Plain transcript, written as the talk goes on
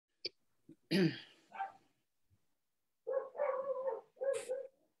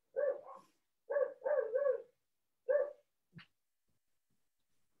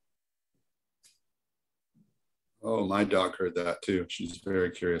Oh, my dog heard that too. She's very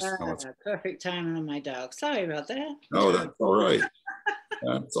curious. Perfect timing on my dog. Sorry about that. Oh, that's all right.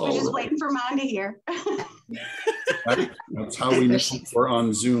 That's all. We're just waiting for Mandy here. That's how we know we're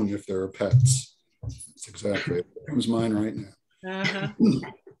on Zoom if there are pets. That's exactly it. Here's mine right now.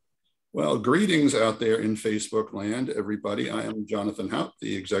 Well, greetings out there in Facebook land, everybody. I am Jonathan Haupt,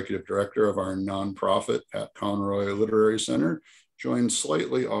 the executive director of our nonprofit at Conroy Literary Center, joined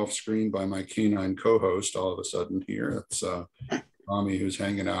slightly off screen by my canine co-host all of a sudden here. That's Tommy, who's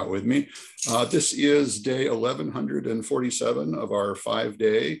hanging out with me. This is day 1147 of our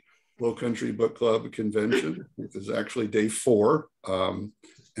 5-day Low Country Book Club convention. This is actually day 4.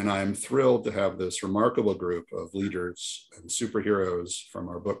 And I'm thrilled to have this remarkable group of leaders and superheroes from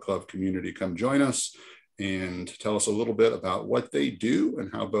our book club community come join us and tell us a little bit about what they do and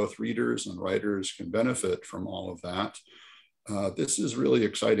how both readers and writers can benefit from all of that. This is really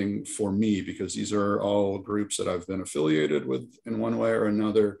exciting for me because these are all groups that I've been affiliated with in one way or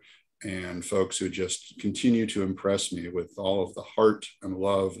another, and folks who just continue to impress me with all of the heart and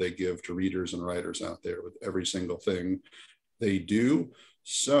love they give to readers and writers out there with every single thing they do.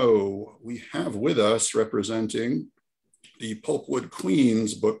 So we have with us, representing the Pulpwood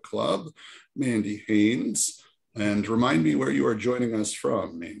Queens Book Club, Mandy Haynes. And remind me where you are joining us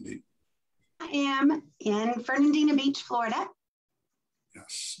from, Mandy. I am in Fernandina Beach, Florida.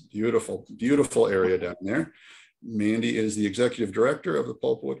 Yes, beautiful, beautiful area down there. Mandy is the executive director of the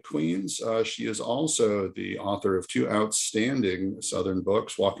Pulpwood Queens. She is also the author of 2 outstanding Southern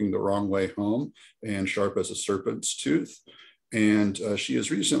books, Walking the Wrong Way Home and Sharp as a Serpent's Tooth. And she has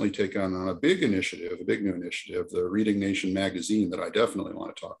recently taken on a big initiative, a big new initiative, the Reading Nation magazine, that I definitely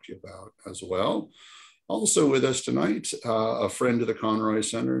want to talk to you about as well. Also with us tonight, a friend of the Conroy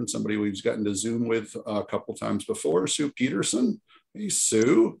Center and somebody we've gotten to Zoom with a couple times before, Sue Peterson. Hey,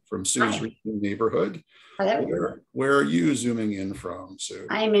 Sue, from Sue's Reading Neighborhood. Hello. Where are you Zooming in from, Sue?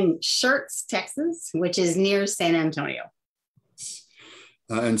 I'm in Schertz, Texas, which is near San Antonio.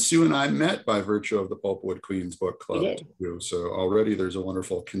 And Sue and I met by virtue of the Pulpwood Queens Book Club. So already there's a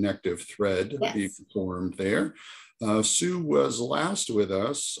wonderful connective thread being formed there. Sue was last with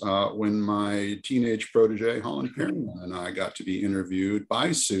us when my teenage protege, Holland Perryman, and I got to be interviewed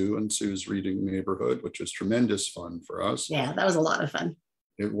by Sue in Sue's Reading Neighborhood, which was tremendous fun for us. Yeah, that was a lot of fun.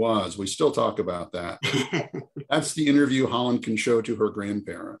 It was. We still talk about that. That's the interview Holland can show to her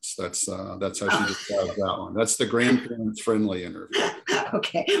grandparents. That's how she describes that one. That's the grandparents-friendly interview.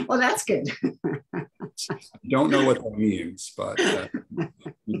 Okay, well, that's good. Don't know what that means, but that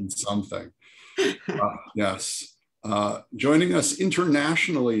means something. Yes. Joining us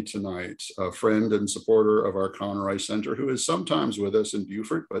internationally tonight, a friend and supporter of our Conroy Center, who is sometimes with us in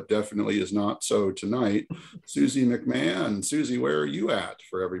Beaufort, but definitely is not so tonight, Suzy McMahon. Suzy, where are you at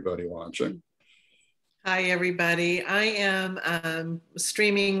for everybody watching? Hi, everybody. I am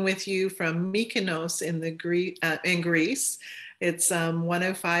streaming with you from Mykonos in Greece. It's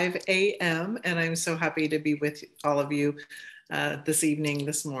 1:05 a.m. and I'm so happy to be with all of you this evening,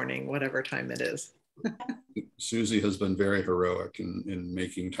 this morning, whatever time it is. Suzy has been very heroic in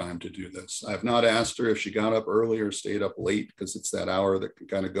making time to do this. I've not asked her if she got up early or stayed up late, because it's that hour that can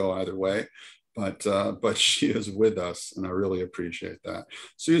kind of go either way. But she is with us, and I really appreciate that.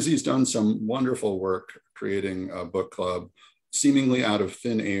 Suzy's done some wonderful work creating a book club seemingly out of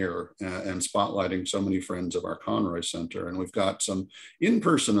thin air and spotlighting so many friends of our Conroy Center. And we've got some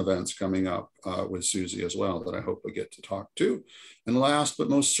in-person events coming up with Suzy as well that I hope we get to talk to. And last, but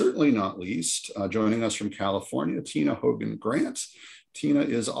most certainly not least, joining us from California, Tina Hogan Grant. Tina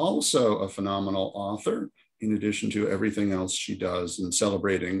is also a phenomenal author, in addition to everything else she does in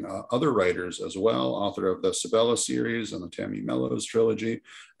celebrating other writers as well, author of the Sabella series and the Tammy Mellows trilogy,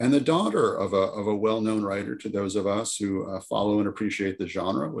 and the daughter of a well-known writer to those of us who follow and appreciate the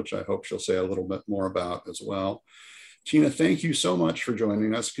genre, which I hope she'll say a little bit more about as well. Tina, thank you so much for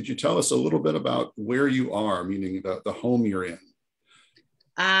joining us. Could you tell us a little bit about where you are, meaning the home you're in?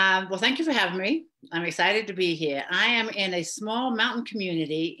 Well, thank you for having me. I'm excited to be here. I am in a small mountain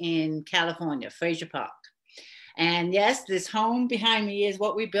community in California, Fraser Park. And yes, this home behind me is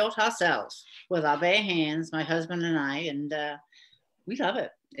what we built ourselves with our bare hands, my husband and I, and we love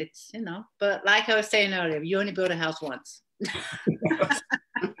it. It's, but like I was saying earlier, you only build a house once.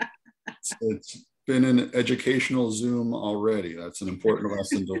 It's been an educational Zoom already. That's an important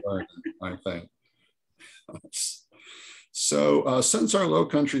lesson to learn, I think. So since our Low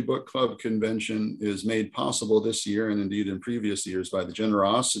Country Book Club convention is made possible this year and indeed in previous years by the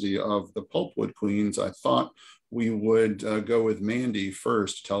generosity of the Pulpwood Queens, I thought we would go with Mandy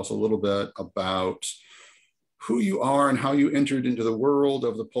first. Tell us a little bit about who you are and how you entered into the world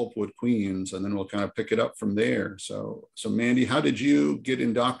of the Pulpwood Queens, and then we'll kind of pick it up from there. So Mandy, how did you get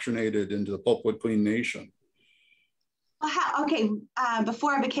indoctrinated into the Pulpwood Queen Nation? Well,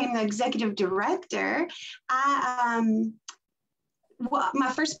 before I became the executive director,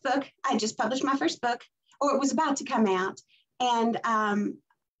 my first book, I just published my first book, or it was about to come out. And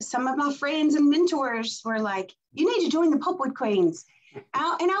some of my friends and mentors were like, you need to join the Pulpwood Queens. And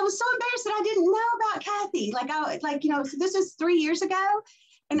I was so embarrassed that I didn't know about Kathy. So this is 3 years ago.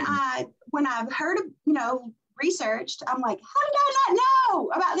 And when I've heard, researched, I'm like, how did I not know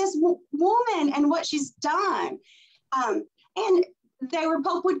about this woman and what she's done? And they were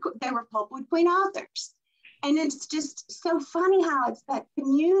Pulpwood Queen authors. And it's just so funny how it's that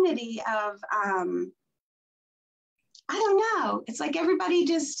community of, I don't know. It's like everybody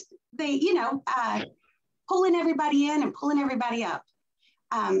pulling everybody in and pulling everybody up.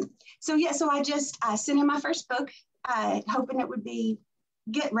 So I sent in my first book, hoping it would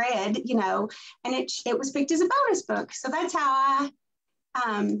get read, and it was picked as a bonus book. So that's how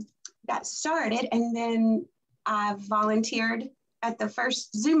I got started. And then I volunteered at the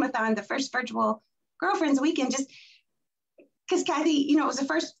first Zoomathon, the first virtual Girlfriends Weekend, just because Kathy, it was the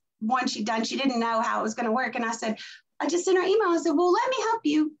first one she'd done. She didn't know how it was going to work. And I just sent her email. I said, well, let me help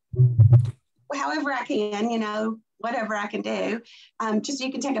you however I can, whatever I can do, just so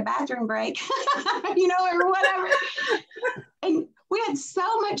you can take a bathroom break, or whatever. And we had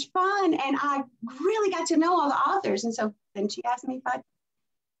so much fun, and I really got to know all the authors. And so then she asked me if I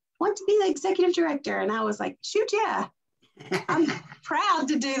want to be the executive director. And I was like, shoot, yeah, I'm proud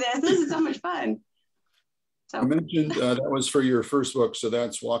to do this. This is so much fun. So you mentioned that was for your first book. So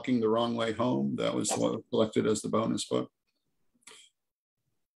that's Walking the Wrong Way Home. That was selected as the bonus book.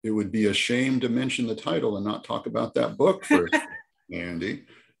 It would be a shame to mention the title and not talk about that book first, Mandy,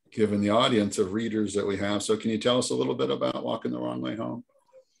 given the audience of readers that we have. So can you tell us a little bit about Walking the Wrong Way Home?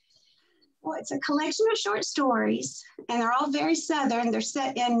 Well, it's a collection of short stories, and they're all very Southern. They're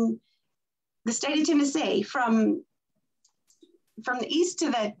set in the state of Tennessee, from the east to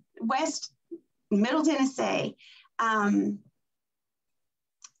the west, middle Tennessee. I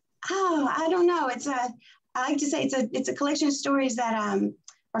don't know. I like to say it's a collection of stories that are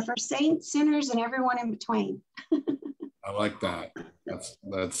for saints, sinners, and everyone in between. I like that.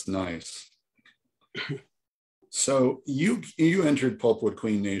 That's nice. So you entered Pulpwood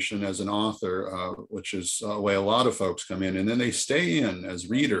Queen Nation as an author, which is a way a lot of folks come in, and then they stay in as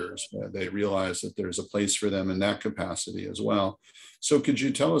readers. They realize that there's a place for them in that capacity as well. So could you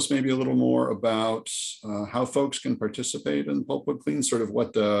tell us maybe a little more about how folks can participate in Pulpwood Queen, sort of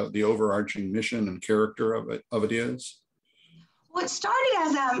what the overarching mission and character of it is? Well, it started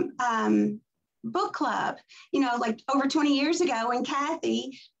as a book club, like over 20 years ago, when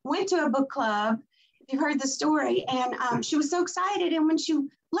Kathy went to a book club. You've heard the story, and she was so excited. And when she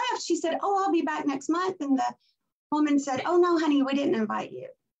left, she said, "Oh, I'll be back next month." And the woman said, "Oh no, honey, we didn't invite you."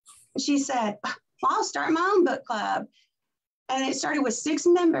 And she said, "Well, I'll start my own book club." And it started with 6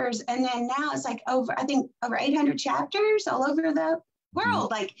 members, and then now it's like over 800 chapters all over the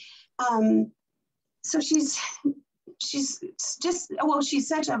world. So she's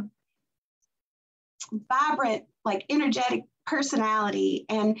such a vibrant, energetic personality,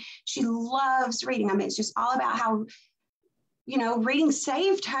 and she loves reading. I mean, it's just all about how, reading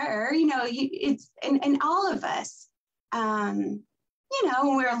saved her, and all of us, when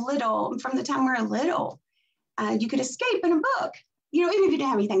we're little, from the time we're little, you could escape in a book, even if you didn't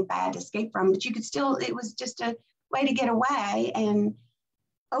have anything bad to escape from, but you could still, it was just a way to get away and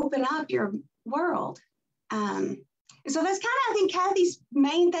open up your world. So that's kind of, I think, Kathy's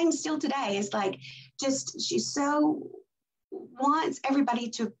main thing still today is she so wants everybody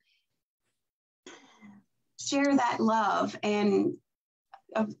to share that love and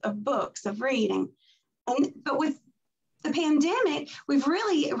of books, of reading. But with the pandemic, we've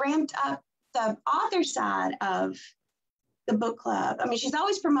really ramped up the author side of the book club. I mean, she's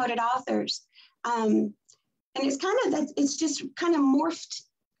always promoted authors. And it's just kind of morphed.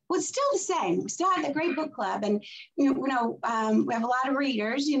 Well, it's still the same. We still have the great book club, and we have a lot of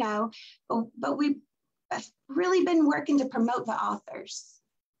readers, but we've really been working to promote the authors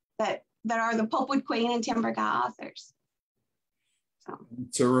that are the Pulpwood Queen and Timber Guy authors. So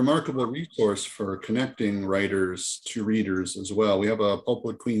it's a remarkable resource for connecting writers to readers as well. We have a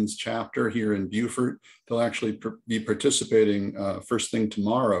Pulpwood Queens chapter here in Beaufort. They'll actually be participating first thing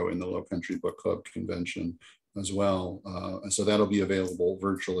tomorrow in the Low Country Book Club convention. as well. And so that'll be available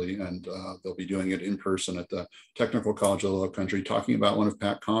virtually, and they'll be doing it in person at the Technical College of the Low Country, talking about one of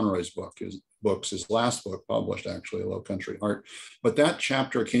Pat Conroy's books, his last book published actually, Low Country Heart. But that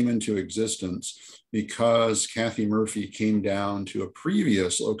chapter came into existence because Kathy Murphy came down to a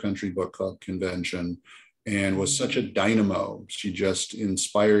previous Low Country Book Club convention and was such a dynamo. She just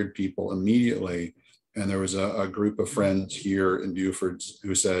inspired people immediately. And there was a group of friends here in Beaufort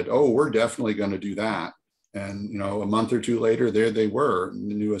who said, oh, we're definitely going to do that. And, you know, a month or two later, there they were in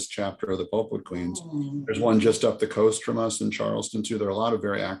the newest chapter of the Pulpwood Queens. There's one just up the coast from us in Charleston, too. There are a lot of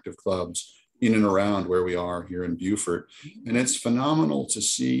very active clubs in and around where we are here in Beaufort. And it's phenomenal to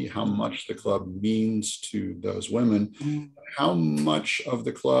see how much the club means to those women, how much of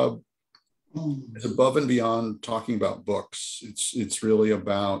the club is above and beyond talking about books. It's really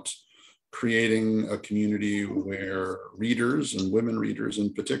about creating a community where readers, and women readers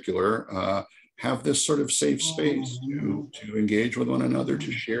in particular, have this sort of safe space to engage with one another,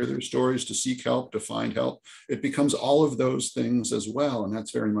 to share their stories, to seek help, to find help. It becomes all of those things as well. And that's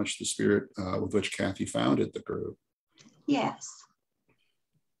very much the spirit with which Kathy founded the group. Yes.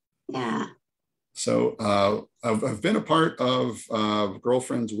 Yeah. So I've been a part of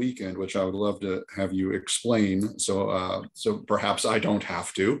Girlfriends Weekend, which I would love to have you explain. So perhaps I don't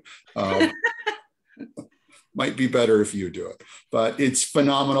have to. Might be better if you do it, but it's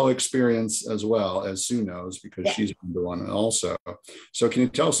phenomenal experience as well, as Sue knows, because she's been to one also. So can you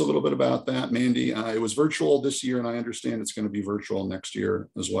tell us a little bit about that, Mandy? It was virtual this year, and I understand it's going to be virtual next year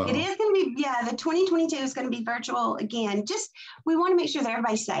as well. It is going to be, the 2022 is going to be virtual again. Just, we want to make sure that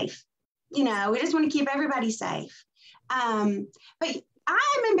everybody's safe. You know, we just want to keep everybody safe. But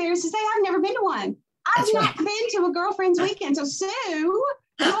I'm embarrassed to say I've never been to one. I've not been to a Girlfriends Weekend. So Sue, you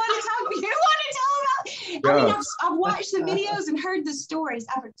want to tell about? I mean, I've watched the videos and heard the stories.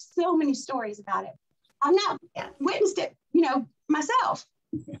 I've heard so many stories about it. I've not witnessed it, you know, myself.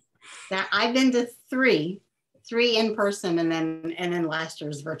 Now, I've been to three in person, and then last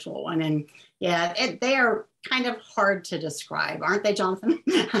year's virtual one. And they are kind of hard to describe, aren't they, Jonathan?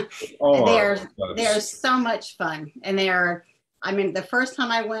 They're so much fun, and I mean, the first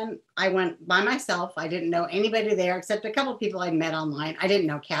time I went by myself. I didn't know anybody there except a couple of people I met online. I didn't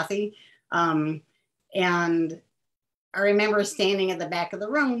know Kathy. And I remember standing at the back of the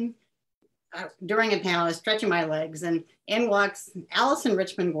room during a panel. I was stretching my legs, and in walks Allison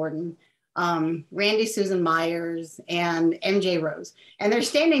Richmond Gordon, Randy Susan Myers, and MJ Rose. And they're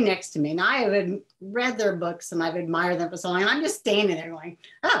standing next to me. And I have read their books and I've admired them for so long. And I'm just standing there going,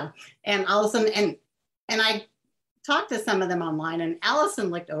 oh. And all of a sudden, and I talked to some of them online, and Allison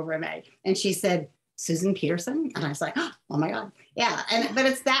looked over at me and she said, Susan Peterson? And I was like, oh my God. Yeah. But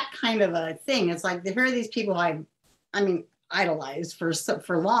it's that kind of a thing. It's like, here are these people I idolized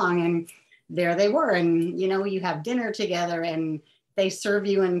for long. And there they were. And, you know, you have dinner together and they serve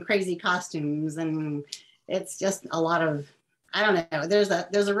you in crazy costumes. And it's just a lot of, I don't know. There's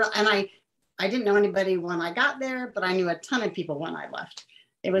a real, and I didn't know anybody when I got there, but I knew a ton of people when I left.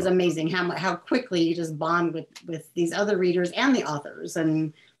 It was amazing how quickly you just bond with these other readers and the authors.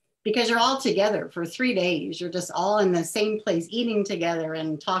 And because you're all together for 3 days, you're just all in the same place, eating together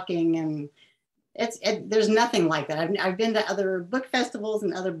and talking. And there's nothing like that. I've been to other book festivals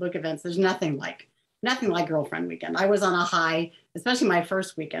and other book events. There's nothing like Girlfriend Weekend. I was on a high, especially my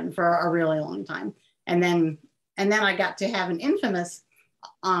first weekend, for a really long time. And then I got to have an infamous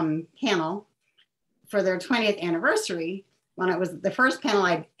panel for their 20th anniversary, when it was the first panel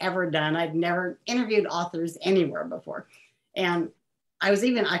I'd ever done. I'd never interviewed authors anywhere before. And I was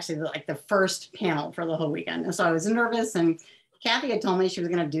even actually like the first panel for the whole weekend. And so I was nervous, and Kathy had told me she was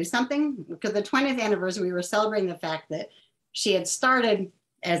going to do something, because the 20th anniversary, we were celebrating the fact that she had started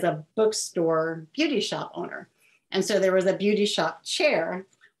as a bookstore beauty shop owner. And so there was a beauty shop chair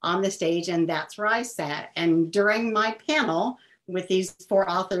on the stage, and that's where I sat. And during my panel with these 4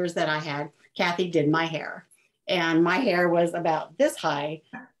 authors that I had, Kathy did my hair. And my hair was about this high,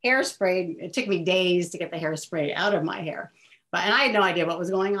 hairsprayed. It took me days to get the hairspray out of my hair. And I had no idea what was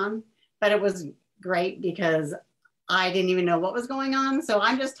going on, but it was great because I didn't even know what was going on. So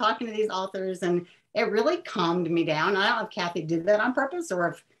I'm just talking to these authors, and it really calmed me down. I don't know if Kathy did that on purpose or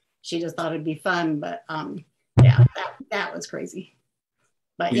if she just thought it'd be fun, but yeah, that was crazy.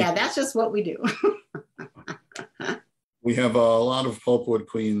 But yeah, that's just what we do. We have a lot of Pulpwood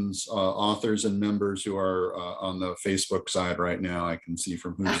Queens authors and members who are on the Facebook side right now. I can see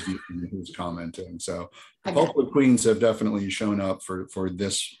from who's commenting. So the Pulpwood Queens have definitely shown up for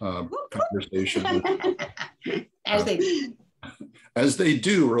this conversation. As they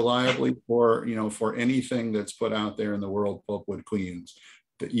do reliably for anything that's put out there in the world, Pulpwood Queens.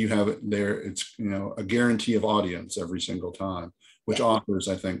 that you have it there. It's, you know, a guarantee of audience every single time, which authors,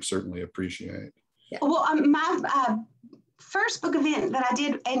 I think, certainly appreciate. Yeah. Well, my first book event that I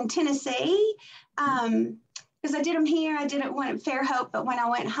did in Tennessee, because I did them here, I did one at Fairhope, but when I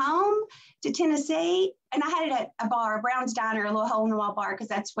went home to Tennessee, and I had it at a bar, Brown's Diner, a little hole-in-the-wall bar, because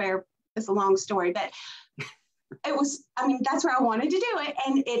that's where, it's a long story, but it was, I mean, that's where I wanted to do it.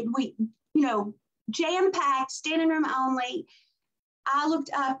 And we, you know, jam-packed, standing room only. I looked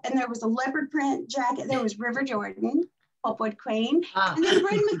up and there was a leopard print jacket. There was River Jordan, Pulpwood Queen. And then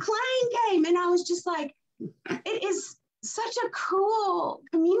Bryn McLean came, and I was just like, it is such a cool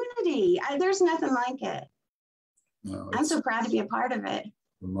community. There's nothing like it. No, I'm so proud to be a part of it.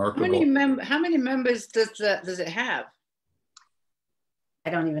 Remarkable. How many members does it have? I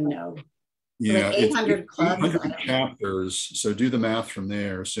don't even know. Yeah, like 800 clubs. 800 chapters. So do the math from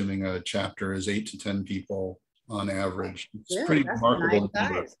there, assuming a chapter is 8 to 10 people on average. It's pretty remarkable.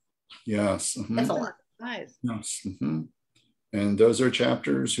 Nice. Yes. That's a lot. Nice. Yes. And those are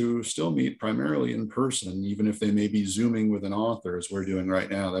chapters who still meet primarily in person, even if they may be Zooming with an author, as we're doing right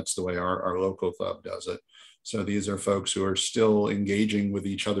now. That's the way our local club does it. So these are folks who are still engaging with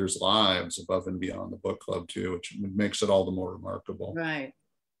each other's lives above and beyond the book club too, which makes it all the more remarkable. Right.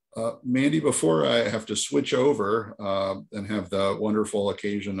 Mandy, before I have to switch over and have the wonderful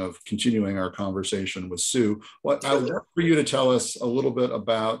occasion of continuing our conversation with Sue, I would love for you to tell us a little bit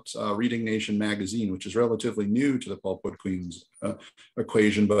about Reading Nation magazine, which is relatively new to the Pulpwood Queens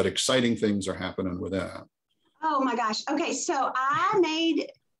equation, but exciting things are happening with that. Oh my gosh. Okay, so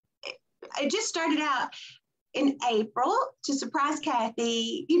it just started out in April to surprise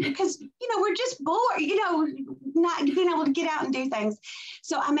Kathy, because, you know, we're just bored, you know, not being able to get out and do things.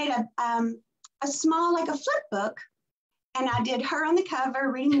 So I made a small, like a flip book, and I did her on the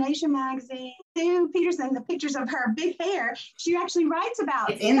cover, Reading Nation magazine. Sue Peterson, the pictures of her big hair, she actually writes about,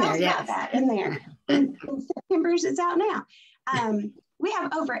 it's in there, yes. About that in there. In September, it's out now. We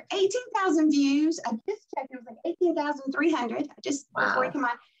have over 18,000 views. I just checked, it was like 18,300. Before we come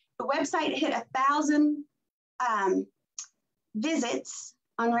on, the website hit 1,000 visits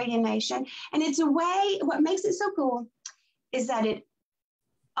on Radio Nation. And it's a way, what makes it so cool is that it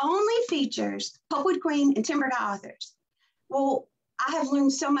only features Pulpwood Queen and Timber Guy authors. Well, I have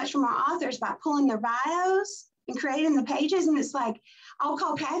learned so much from our authors by pulling their bios and creating the pages. And it's like, I'll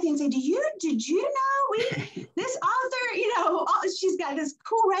call Kathy and say, did you know this author, you know, she's got this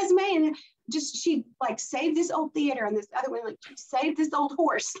cool resume, and she like saved this old theater, and this other one, like, she saved this old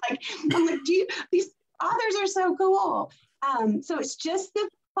horse. Like, I'm like, these authors are so cool. So it's just the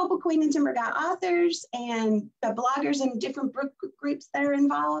Pulpwood Queen and Timber Guy authors and the bloggers and different book groups that are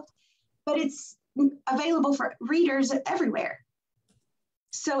involved, but it's available for readers everywhere.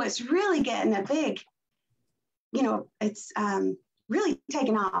 So it's really getting a big, you know, it's really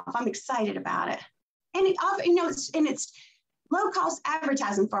taken off. I'm excited about it. And it's low cost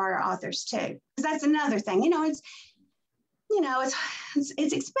advertising for our authors too, because that's another thing.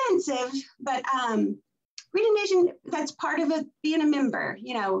 It's expensive, but Reading Nation, that's part of it, being a member,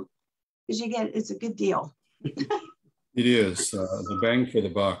 because it's a good deal. It is. The bang for the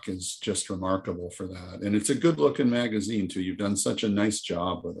buck is just remarkable for that. And it's a good looking magazine too. You've done such a nice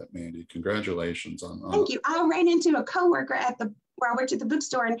job with it, Mandy. Congratulations on Thank you. I ran into a coworker where I worked at the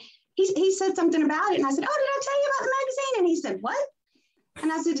bookstore, and he said something about it. And I said, oh, did I tell you about the magazine? And he said, what?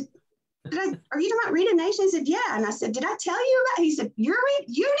 And I said, are you talking about Reading Nation? He said, yeah. And I said, did I tell you about it? He said, you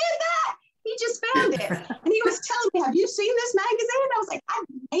did that? He just found it. And he was telling me, have you seen this magazine? And I was like, I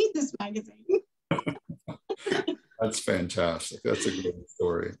made this magazine. That's fantastic. That's a great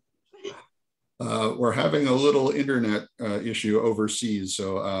story. We're having a little internet issue overseas,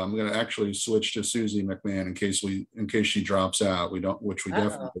 so I'm going to actually switch to Suzy McMahon in case she drops out. Which we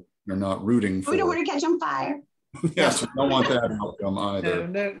definitely are not rooting for. We don't want to catch on fire. Yes, we don't want that outcome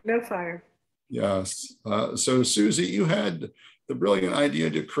either. No fire. Yes. So Suzy, you had the brilliant idea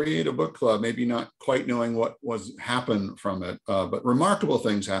to create a book club, maybe not quite knowing what was happen from it, but remarkable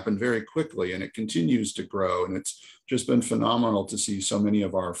things happened very quickly, and it continues to grow. And it's just been phenomenal to see so many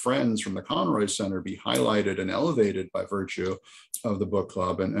of our friends from the Conroy Center be highlighted and elevated by virtue of the book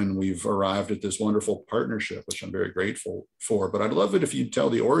club. And we've arrived at this wonderful partnership, which I'm very grateful for. But I'd love it if you'd tell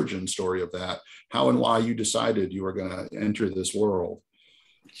the origin story of that, how and why you decided you were going to enter this world.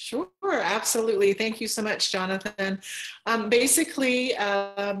 Sure, absolutely. Thank you so much, Jonathan. Basically,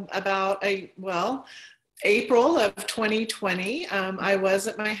 about April of 2020, I was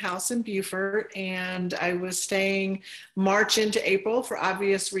at my house in Beaufort, and I was staying March into April for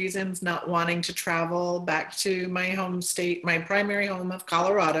obvious reasons, not wanting to travel back to my home state, my primary home of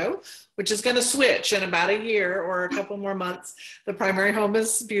Colorado, which is going to switch in about a year or a couple more months. The primary home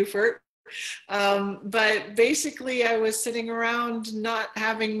is Beaufort. But basically I was sitting around not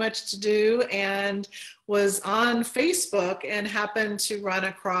having much to do and was on Facebook and happened to run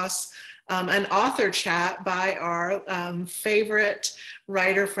across an author chat by our favorite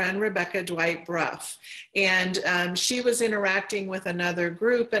writer friend, Rebecca Dwight Bruff. And she was interacting with another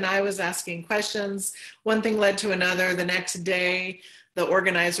group and I was asking questions. One thing led to another. The next day, the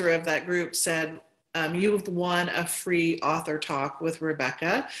organizer of that group said, you've won a free author talk with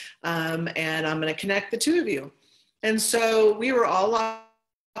Rebecca, and I'm going to connect the two of you. And so we were all locked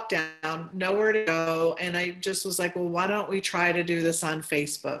down, nowhere to go. And I just was like, well, why don't we try to do this on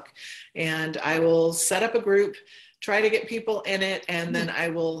Facebook? And I will set up a group, try to get people in it, and then I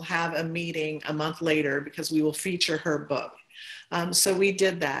will have a meeting a month later because we will feature her book. So we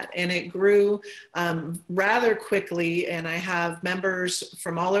did that, and it grew rather quickly, and I have members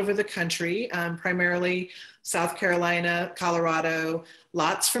from all over the country, primarily South Carolina, Colorado,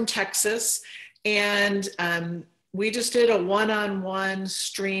 lots from Texas, and we just did a one-on-one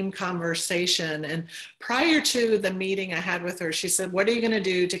stream conversation. And prior to the meeting I had with her, she said, what are you going to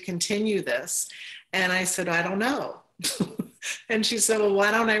do to continue this? And I said, I don't know. And she said, well,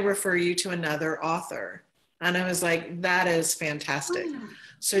 why don't I refer you to another author? And I was like, that is fantastic.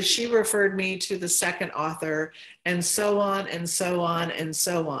 So she referred me to the second author, and so on and so on and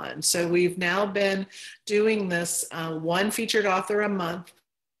so on. So we've now been doing this one featured author a month.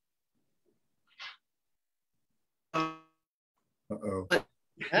 Uh-oh.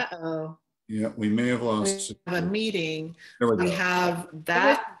 Uh-oh. Yeah, we may have lost. We have a meeting. We have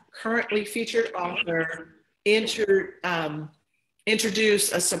that currently featured author introduce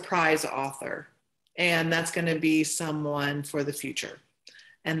a surprise author. And that's going to be someone for the future.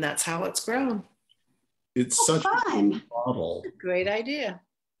 And that's how it's grown. It's such fun. a model. Great idea.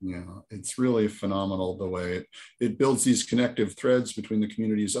 Yeah, it's really phenomenal the way it builds these connective threads between the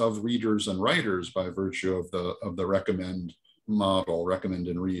communities of readers and writers by virtue of the recommend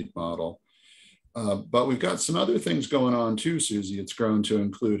and read model. But we've got some other things going on too, Susie. It's grown to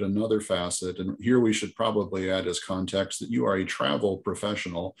include another facet. And here we should probably add as context that you are a travel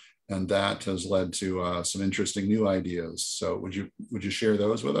professional, and that has led to some interesting new ideas. So would you share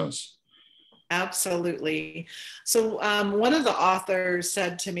those with us? Absolutely. So one of the authors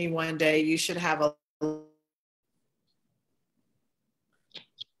said to me one day, you should have a...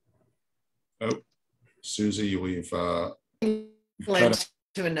 Oh, Susie, we've... led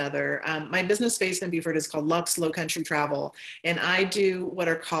to another. My business based in Beaufort is called Lux Low Country Travel, and I do what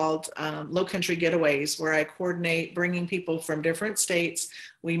are called low country getaways, where I coordinate bringing people from different states.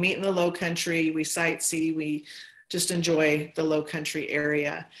 We meet in the low country, we sightsee, we just enjoy the low country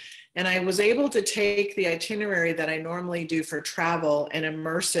area. And I was able to take the itinerary that I normally do for travel and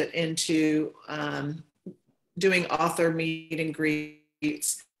immerse it into doing author meet and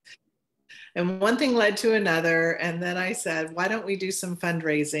greets. And one thing led to another, and then I said, why don't we do some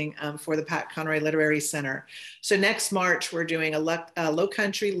fundraising for the Pat Conroy Literary Center? So next March, we're doing a low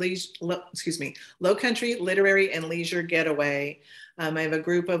country literary and leisure getaway. I have a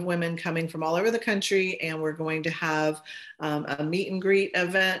group of women coming from all over the country, and we're going to have a meet and greet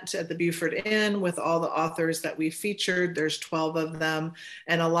event at the Beaufort Inn with all the authors that we featured. There's 12 of them,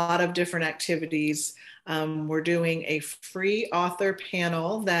 and a lot of different activities. We're doing a free author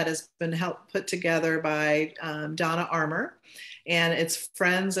panel that has been put together by Donna Armour, and it's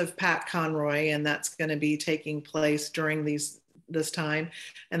Friends of Pat Conroy, and that's going to be taking place during this time.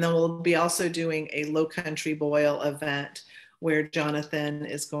 And then we'll be also doing a Low Country Boil event where Jonathan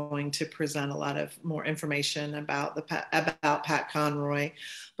is going to present a lot of more information about Pat Conroy.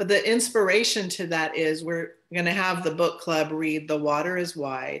 But the inspiration to that is we're going to have the book club read The Water is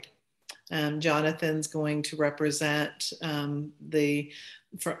Wide. Jonathan's going to represent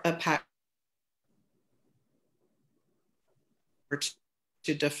Pat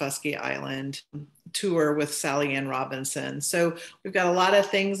to Dufusky Island tour with Sally Ann Robinson. So we've got a lot of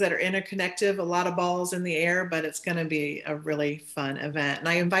things that are interconnected, a lot of balls in the air, but it's going to be a really fun event. And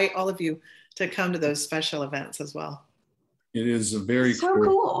I invite all of you to come to those special events as well. It is a very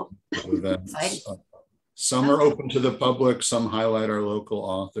cool event. Some are open to the public, some highlight our local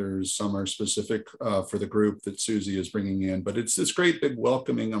authors, some are specific for the group that Susie is bringing in, but it's this great big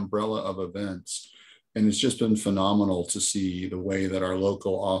welcoming umbrella of events. And it's just been phenomenal to see the way that our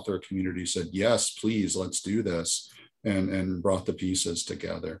local author community said, yes, please, let's do this. and brought the pieces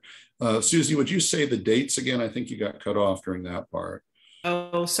together. Susie, would you say the dates again? I think you got cut off during that part.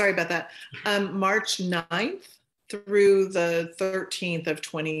 Oh, sorry about that. March 9th through the 13th of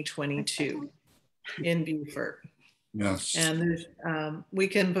 2022 in Beaufort. Yes. And we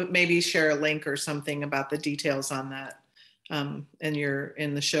can maybe share a link or something about the details on that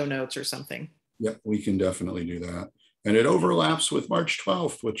in the show notes or something. Yep, we can definitely do that. And it overlaps with March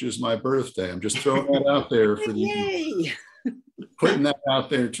 12th, which is my birthday. I'm just throwing that out there for Yay! putting that out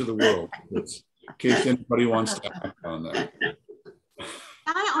there to the world, in case anybody wants to act on that.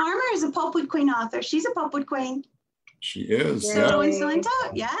 Donna Armour is a Pulpwood Queen author. She's a Pulpwood Queen. She is. So and so and so,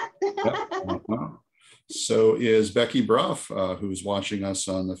 yeah. So is Becky Bruff, who's watching us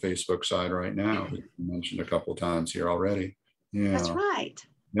on the Facebook side right now, who you mentioned a couple of times here already. Yeah. That's right.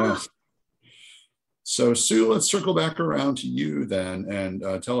 Yes. So Sue, let's circle back around to you then and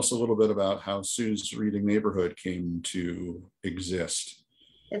tell us a little bit about how Sue's Reading Neighborhood came to exist.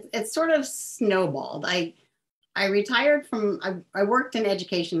 It's sort of snowballed. I retired from, I worked in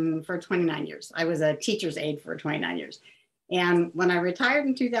education for 29 years. I was a teacher's aide for 29 years. And when I retired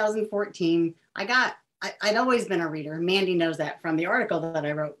in 2014, I'd always been a reader. Mandy knows that from the article that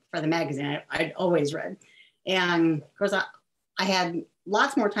I wrote for the magazine. I'd always read. And of course, I had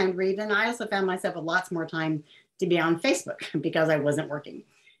lots more time to read. And I also found myself with lots more time to be on Facebook because I wasn't working.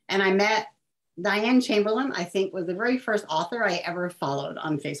 And I met Diane Chamberlain, I think was the very first author I ever followed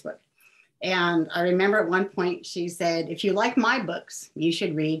on Facebook. And I remember at one point she said, if you like my books, you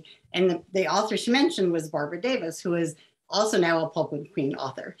should read. And the author she mentioned was Barbara Davis, who is also now a Pulpwood Queen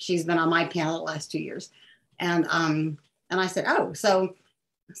author. She's been on my panel the last 2 years. And I said, oh, so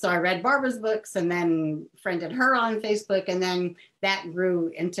I read Barbara's books and then friended her on Facebook. And then that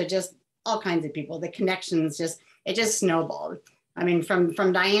grew into just all kinds of people. The connections it just snowballed. I mean, from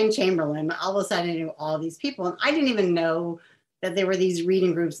Diane Chamberlain, all of a sudden I knew all these people. And I didn't even know that there were these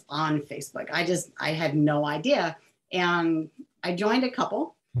reading groups on Facebook. I had no idea. And I joined a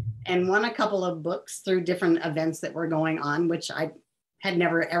couple and won a couple of books through different events that were going on, which I had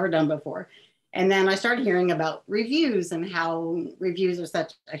never ever done before. And then I started hearing about reviews and how reviews are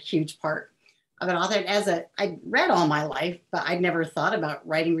such a huge part of an author. I read all my life, but I'd never thought about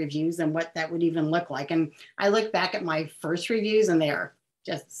writing reviews and what that would even look like. And I look back at my first reviews and they are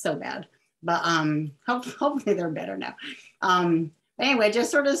just so bad, but hopefully they're better now. But anyway, it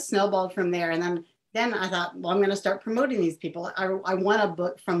just sort of snowballed from there. And then I thought, well, I'm going to start promoting these people. I won a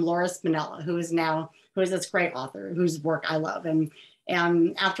book from Laura Spinella, who is this great author whose work I love. And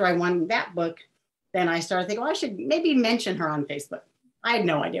after I won that book, then I started thinking, well, I should maybe mention her on Facebook. I had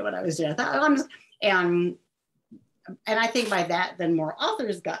no idea what I was doing. I thought, and I think by that, then more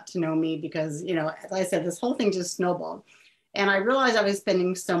authors got to know me because, as I said, this whole thing just snowballed. And I realized I was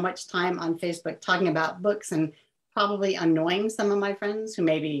spending so much time on Facebook talking about books and probably annoying some of my friends who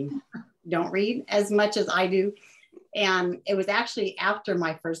maybe don't read as much as I do. And it was actually after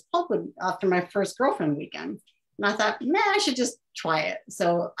my first girlfriend weekend. And I thought, man, I should just try it.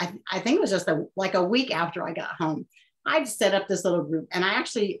 So I think it was just like a week after I got home, I set up this little group. And I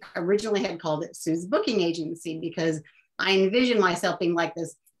actually originally had called it Sue's Booking Agency because I envisioned myself being like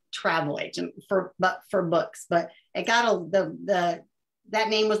this travel agent for books. But it got that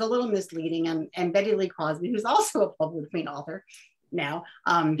name was a little misleading. And Betty Lee Crosby, who's also a Pulpwood Queen author now,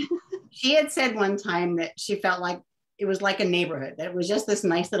 she had said one time that she felt like it was like a neighborhood, that it was just this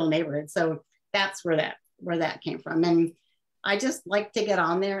nice little neighborhood. So that's where that came from. And I just like to get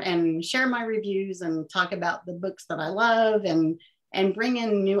on there and share my reviews and talk about the books that I love and bring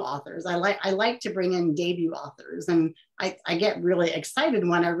in new authors. I like to bring in debut authors, and I get really excited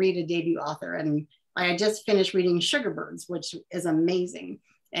when I read a debut author. And I just finished reading Sugarbirds, which is amazing.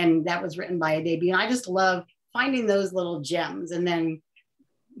 And that was written by a debut. And I just love finding those little gems and then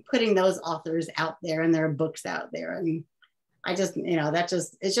putting those authors out there and their books out there. And I just,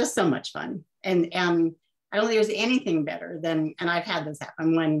 it's just so much fun. And I don't think there's anything better than, and I've had this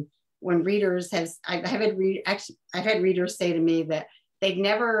happen when readers I've had readers say to me that they'd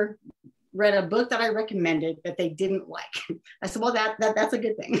never read a book that I recommended that they didn't like. I said, well, that's a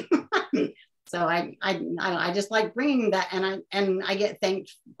good thing. So I just like bringing that, and I get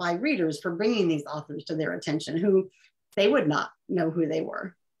thanked by readers for bringing these authors to their attention who they would not know who they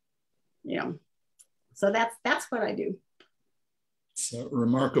were, So that's what I do. It's a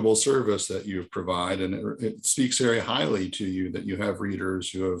remarkable service that you provide, and it speaks very highly to you that you have readers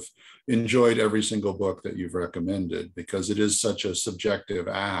who have enjoyed every single book that you've recommended, because it is such a subjective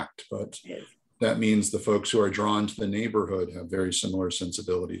act. But that means the folks who are drawn to the neighborhood have very similar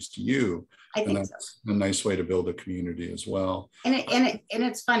sensibilities to you. I think that's a nice way to build a community as well. And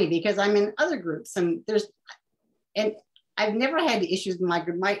it's funny because I'm in other groups, and and I've never had issues with my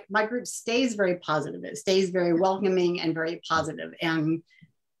group. My group stays very positive. It stays very welcoming and very positive. And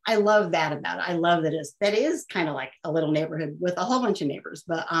I love that about it. I love that that is kind of like a little neighborhood with a whole bunch of neighbors.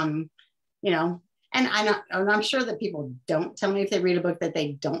 But you know, and I'm sure that people don't tell me if they read a book that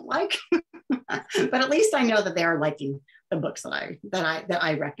they don't like, but at least I know that they are liking the books that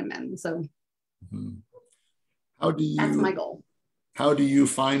I recommend. So that's my goal. How do you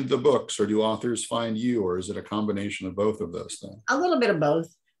find the books, or do authors find you, or is it a combination of both of those things? A little bit of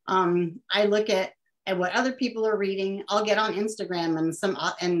both. I look at what other people are reading. I'll get on Instagram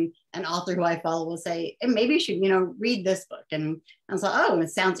and an author who I follow will say, hey, maybe you should, read this book. And so, oh, it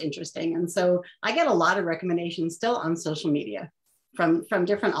sounds interesting. And so I get a lot of recommendations still on social media from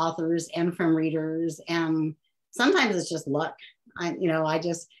different authors and from readers. And sometimes it's just luck.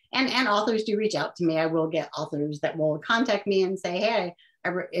 And authors do reach out to me. I will get authors that will contact me and say, hey,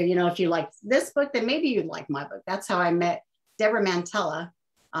 if you like this book, then maybe you'd like my book. That's how I met Deborah Mantella.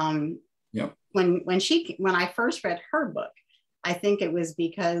 Yep. When I first read her book, I think it was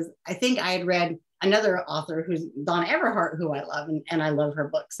because I had read another author who's Donna Everhart, who I love, and I love her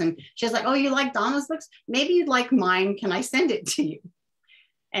books. And she was like, oh, you like Donna's books? Maybe you'd like mine. Can I send it to you?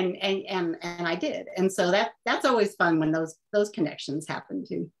 And I did. And so that's always fun when those connections happen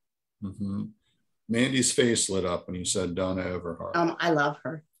too. Mm-hmm. Mandy's face lit up when you said Donna Everhart. I love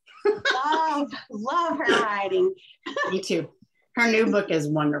her. love her writing. Me too. Her new book is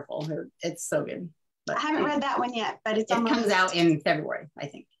wonderful. It's so good. But I haven't read that one yet, but it comes out in February, I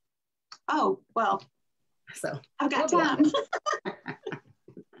think. Oh, well, so I've got time.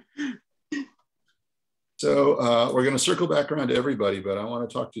 So we're going to circle back around to everybody, but I want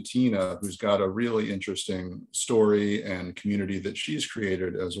to talk to Tina, who's got a really interesting story and community that she's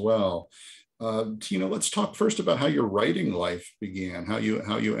created as well. Tina, let's talk first about how your writing life began, how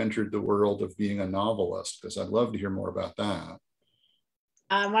you entered the world of being a novelist, because I'd love to hear more about that.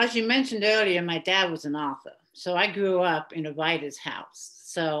 As you mentioned earlier, my dad was an author. So I grew up in a writer's house.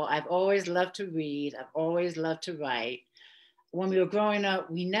 So I've always loved to read. I've always loved to write. When we were growing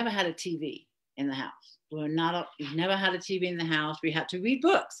up, we never had a TV in the house. We never had a TV in the house. We had to read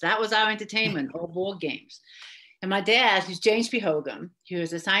books. That was our entertainment, or board games. And my dad, who's James P. Hogan, he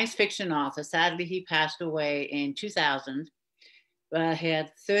was a science fiction author. Sadly, he passed away in 2000. He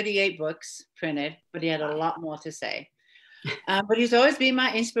had 38 books printed, but he had a lot more to say. But he's always been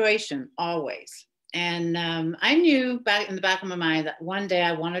my inspiration, always. And I knew back in the back of my mind that one day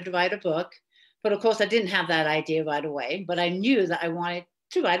I wanted to write a book. But of course, I didn't have that idea right away. But I knew that I wanted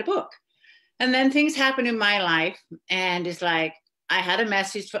to write a book. And then things happened in my life. And it's like I had a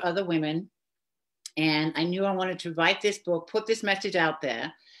message for other women. And I knew I wanted to write this book, put this message out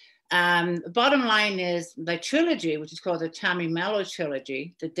there. The bottom line is the trilogy, which is called the Tammy Mello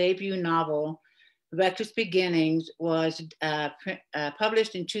trilogy, the debut novel, Reckless Beginnings, was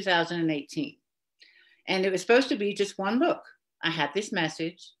published in 2018. And it was supposed to be just one book. I had this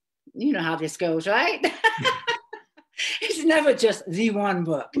message. You know how this goes, right? It's never just the one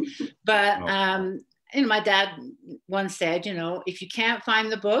book. But my dad once said, if you can't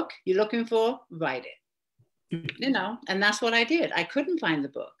find the book you're looking for, write it. And that's what I did. I couldn't find the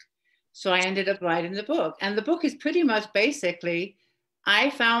book. So I ended up writing the book. And the book is pretty much basically, I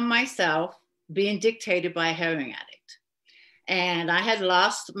found myself being dictated by a heroin addict. And I had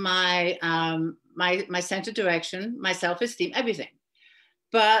lost my sense of direction, my self-esteem, everything.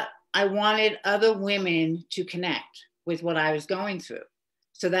 But I wanted other women to connect with what I was going through.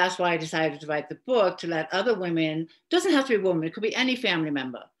 So that's why I decided to write the book, to let other women, doesn't have to be a woman, it could be any family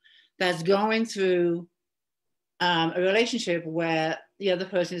member that's going through a relationship where the other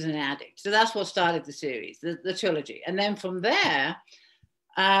person is an addict. So that's what started the series, the trilogy. And then from there,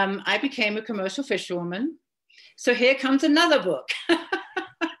 I became a commercial fisherwoman. So here comes another book.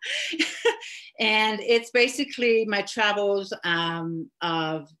 And it's basically my travels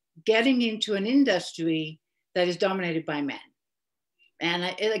of getting into an industry that is dominated by men. And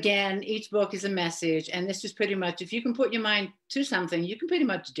again, each book is a message. And this is pretty much, if you can put your mind to something, you can pretty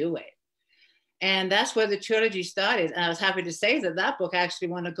much do it. And that's where the trilogy started. And I was happy to say that book actually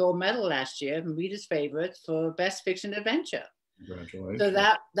won a gold medal last year, Reader's Favorite, for Best Fiction Adventure. Congratulations. So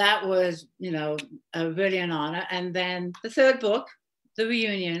that was, really an honor. And then the third book, The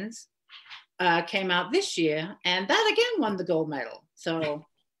Reunions, came out this year. And that again won the gold medal. So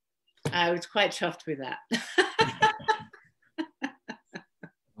I was quite chuffed with that.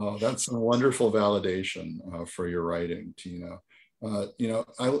 Oh, that's a wonderful validation for your writing, Tina.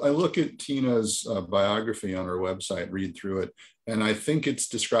 I look at Tina's biography on her website, read through it, and I think it's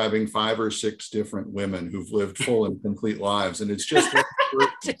describing 5 or 6 different women who've lived full and complete lives. And it's just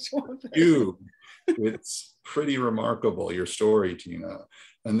you. It's pretty remarkable, your story, Tina.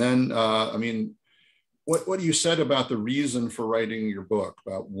 And then, I mean, what you said about the reason for writing your book,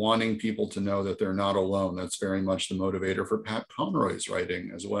 about wanting people to know that they're not alone, that's very much the motivator for Pat Conroy's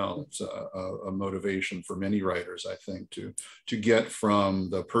writing as well. It's a motivation for many writers, I think, to get from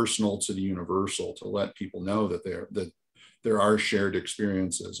the personal to the universal, to let people know that there are shared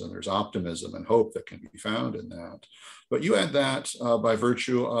experiences and there's optimism and hope that can be found in that. But you had that by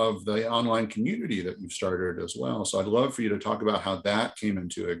virtue of the online community that you've started as well. So I'd love for you to talk about how that came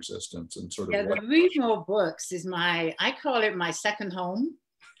into existence and sort of— Yeah, the Read More Books is I call it my second home.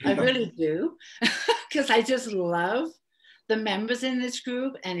 I really do, because I just love the members in this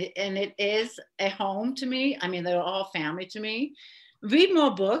group, and it is a home to me. I mean, they're all family to me. Read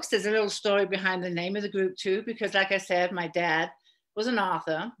More Books, there's a little story behind the name of the group too, because like I said, my dad was an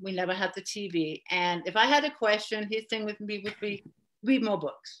author. We never had the TV. And if I had a question, his thing with me would be, read more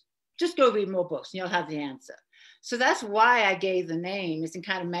books. Just go read more books and you'll have the answer. So that's why I gave the name. It's in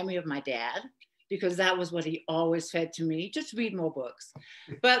kind of memory of my dad, because that was what he always said to me, just read more books.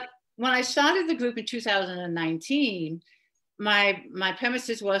 But when I started the group in 2019, my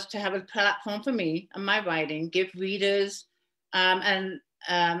premises was to have a platform for me and my writing, give readers an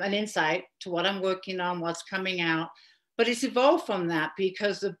insight to what I'm working on, what's coming out. But it's evolved from that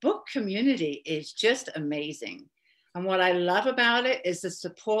because the book community is just amazing. And what I love about it is the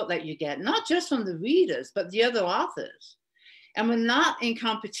support that you get, not just from the readers, but the other authors. And we're not in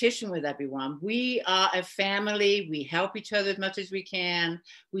competition with everyone. We are a family. We help each other as much as we can.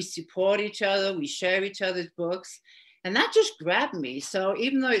 We support each other. We share each other's books. And that just grabbed me. So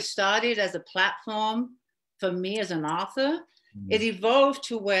even though it started as a platform for me as an author, it evolved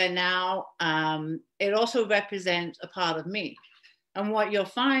to where now it also represents a part of me. And what you'll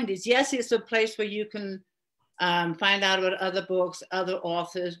find is, yes, it's a place where you can find out about other books, other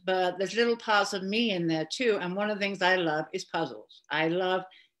authors, but there's little parts of me in there too. And one of the things I love is puzzles. I love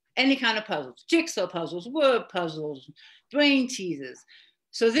any kind of puzzles, jigsaw puzzles, word puzzles, brain teasers.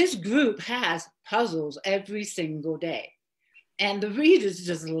 So this group has puzzles every single day. And the readers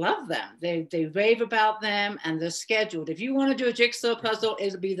just love them. They rave about them, and they're scheduled. If you want to do a jigsaw puzzle,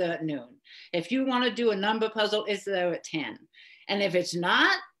 it'll be there at noon. If you want to do a number puzzle, it's there at 10. And if it's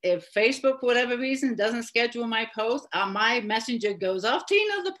not, if Facebook, for whatever reason, doesn't schedule my post, my messenger goes off,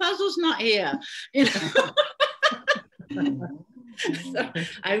 Tina, the puzzle's not here. You know? So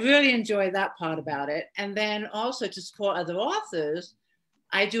I really enjoy that part about it. And then also to support other authors,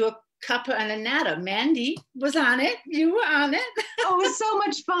 I do a cuppa and a natter. Mandy was on it. You were on it. Oh, it was so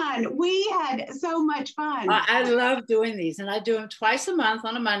much fun. We had so much fun. I love doing these, and I do them twice a month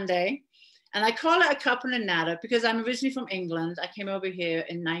on a Monday. And I call it a cuppa and a natter because I'm originally from England. I came over here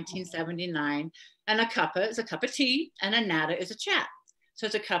in 1979. And a cuppa is a cup of tea, and a natter is a chat. So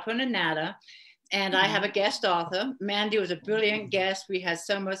it's a cuppa and a natter. And I have a guest author. Mandy was a brilliant guest. We had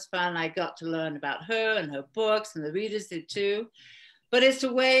so much fun. I got to learn about her and her books, and the readers did too. But it's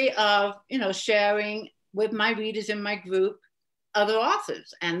a way of, you know, sharing with my readers in my group other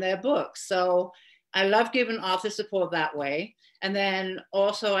authors and their books. So I love giving author support that way. And then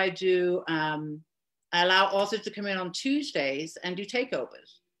also I allow authors to come in on Tuesdays and do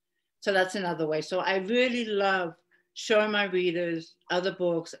takeovers. So that's another way. So I really love showing my readers other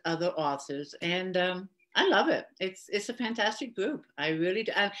books, other authors, and I love it. It's a fantastic group. I really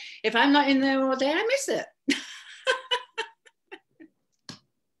do. And if I'm not in there all day, I miss it.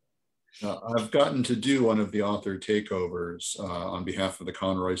 I've gotten to do one of the author takeovers on behalf of the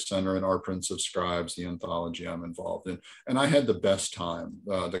Conroy Center and Our Prince of Scribes, the anthology I'm involved in. And I had the best time.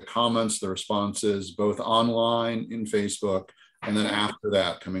 The comments, the responses, both online, in Facebook, and then after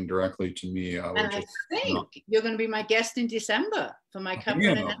that, coming directly to me. And I think you're going to be my guest in December for my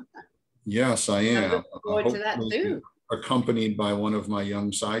company. Yes, I am. I look forward to that too. Accompanied by one of my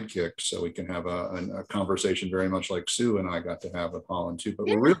young sidekicks, so we can have a conversation very much like Sue and I got to have with Holland too. But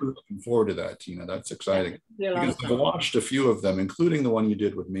we're really looking forward to that, Tina. That's exciting. Because I've watched a few of them, including the one you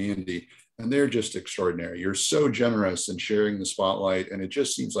did with Mandy, and they're just extraordinary. You're so generous in sharing the spotlight, and it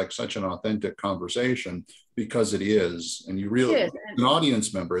just seems like such an authentic conversation because it is. And you really, as an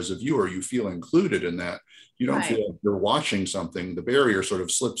audience member, as a viewer, you feel included in that. You don't feel like you're watching something. The barrier sort of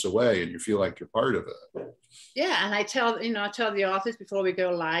slips away, and you feel like you're part of it. Yeah, and I tell the authors before we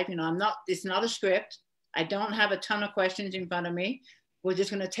go live, it's not a script. I don't have a ton of questions in front of me. We're just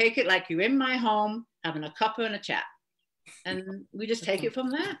going to take it like you're in my home, having a cuppa and a chat. And we just take it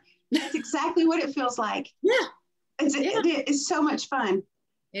from there. That's exactly what it feels like. Yeah. It's so much fun.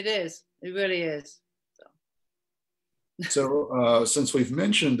 It is. It really is. So since we've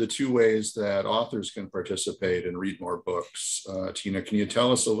mentioned the two ways that authors can participate and read more books, Tina, can you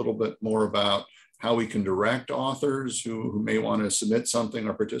tell us a little bit more about how we can direct authors who may want to submit something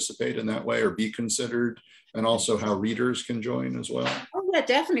or participate in that way or be considered, and also how readers can join as well? Oh yeah,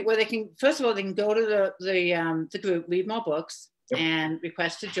 definitely. Well, they can, first of all, they can go to the group, Read More Books, and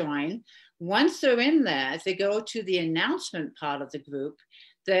request to join. Once they're in there, if they go to the announcement part of the group,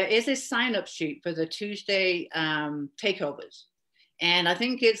 there is a sign-up sheet for the Tuesday takeovers. And I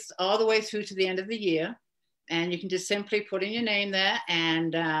think it's all the way through to the end of the year. And you can just simply put in your name there,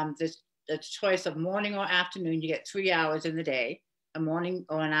 and there's a choice of morning or afternoon. You get 3 hours in the day, a morning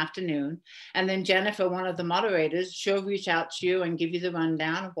or an afternoon. And then Jennifer, one of the moderators, she'll reach out to you and give you the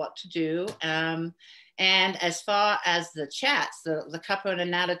rundown of what to do. And as far as the chats, the Cuppa and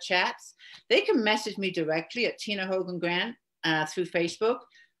Nata chats, they can message me directly at Tina Hogan Grant through Facebook.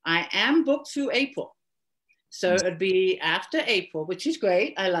 I am booked through April. So it'd be after April, which is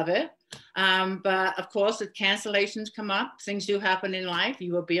great. I love it. But of course, if cancellations come up, things do happen in life.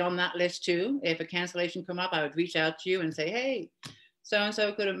 You will be on that list too. If a cancellation come up, I would reach out to you and say, hey,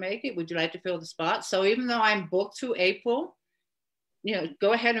 so-and-so couldn't make it. Would you like to fill the spot? So even though I'm booked through April, you know,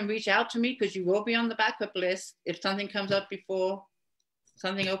 go ahead and reach out to me, because you will be on the backup list if something comes up before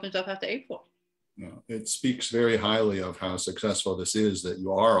something opens up after April. Yeah, it speaks very highly of how successful this is, that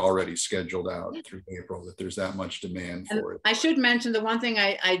you are already scheduled out through April, that there's that much demand for it. I should mention the one thing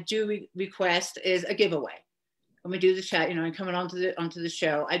I do request is a giveaway. When we do the chat, you know, and coming onto the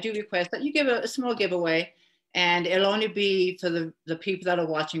show, I do request that you give a small giveaway, and it'll only be for the people that are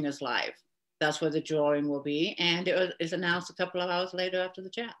watching us live. That's where the drawing will be, and it is announced a couple of hours later after the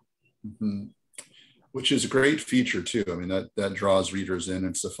chat. Mm-hmm. Which is a great feature too. I mean, that draws readers in.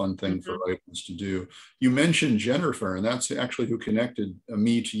 It's a fun thing for writers to do. You mentioned Jennifer, and that's actually who connected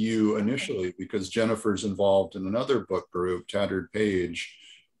me to you initially, because Jennifer's involved in another book group, Tattered Page,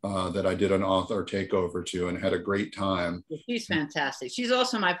 that I did an author takeover to and had a great time. She's fantastic. She's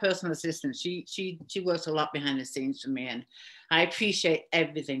also my personal assistant. She works a lot behind the scenes for me, and I appreciate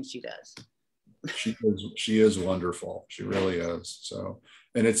everything she does. She is wonderful. She really is. So,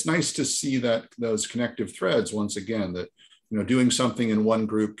 and it's nice to see that those connective threads once again, that, you know, doing something in one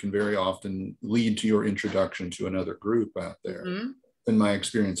group can very often lead to your introduction to another group out there. In my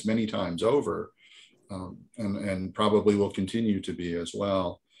experience, many times over, and probably will continue to be as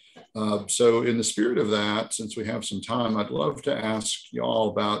well. So in the spirit of that, since we have some time, I'd love to ask y'all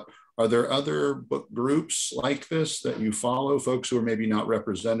about, are there other book groups like this that you follow, folks who are maybe not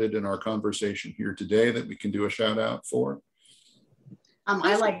represented in our conversation here today, that we can do a shout out for?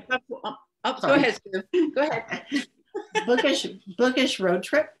 I like. Go ahead, Sue. Go ahead. Bookish Road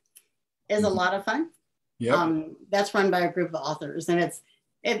Trip is a lot of fun. Yep. That's run by a group of authors, and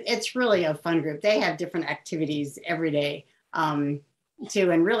it's really a fun group. They have different activities every day,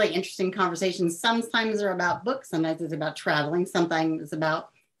 too, and really interesting conversations. Sometimes they're about books, sometimes it's about traveling, sometimes it's about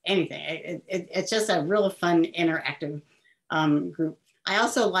anything. It's just a real fun, interactive group. I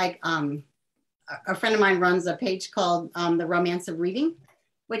also like, a friend of mine runs a page called The Romance of Reading,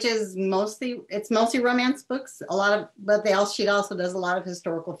 which is mostly romance books, but she also does a lot of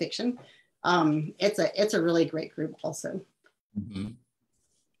historical fiction. It's a really great group also.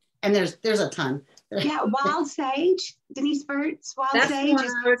 And there's a ton. Yeah, Wild Sage, Denise Burt's Wild That's Sage.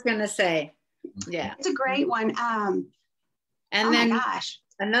 That's what I was gonna say. Yeah, it's a great one. And oh then my gosh,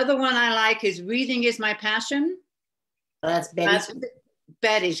 another one I like is Reading is My Passion. That's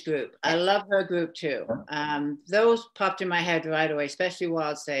Betty's group. I love her group too. Those popped in my head right away, especially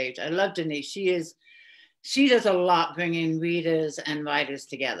Wild Sage. I love Denise. She does a lot bringing readers and writers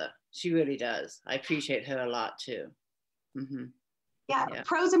together. She really does. I appreciate her a lot too. Yeah,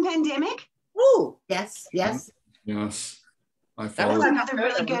 Prose and Pandemic. Ooh, yes. I That follow. was another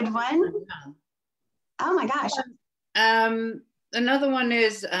really good one. Oh my gosh. Another one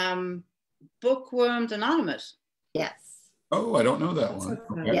is Bookworms Anonymous. Yes. Oh, I don't know that one.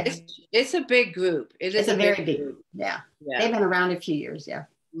 Okay. Yes. It's a big group. It's a very big group. Yeah. They've been around a few years. Yeah.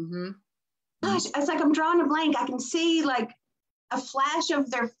 Gosh, it's like I'm drawing a blank. I can see like a flash of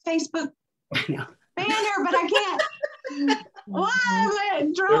their Facebook banner, but I can't. Why am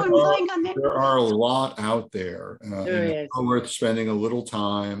I drawing blank on that? There are a lot out there. It's worth spending a little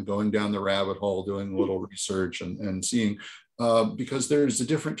time going down the rabbit hole, doing a little research and seeing, because there's a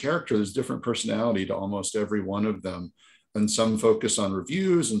different character, there's different personality to almost every one of them. And some focus on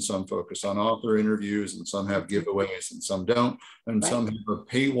reviews, and some focus on author interviews, and some have giveaways, and some don't, and some have a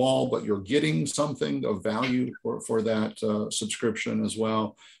paywall, but you're getting something of value for that subscription as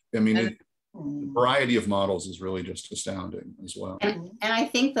well. I mean, the variety of models is really just astounding as well. And I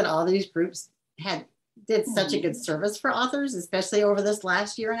think that all these groups did such a good service for authors, especially over this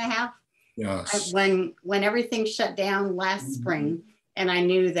last year and a half. Yes. When everything shut down last spring, and I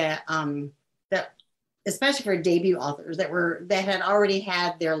knew that that, especially for debut authors that had already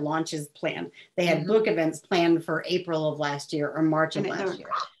had their launches planned. They had book events planned for April of last year or March of last year.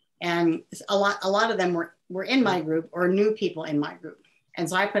 And a lot of them were in my group or new people in my group. And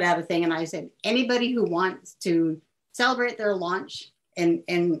so I put out a thing and I said, anybody who wants to celebrate their launch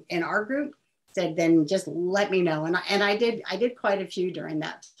in our group, said, then just let me know. And I did quite a few during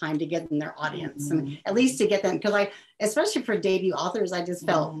that time to get in their audience and at least to get them, because especially for debut authors, I just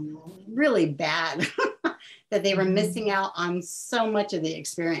felt really bad that they were missing out on so much of the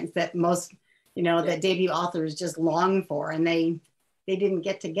experience that most, that debut authors just long for, and they didn't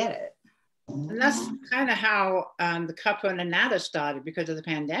get it. And that's kind of how the Cuppa and the Nata started because of the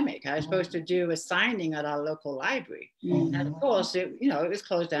pandemic. I was supposed to do a signing at our local library. And of course, it was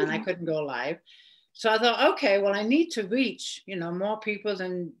closed down. I couldn't go live. So I thought, okay, well, I need to reach, more people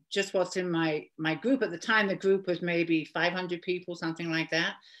than just what's in my group. At the time, the group was maybe 500 people, something like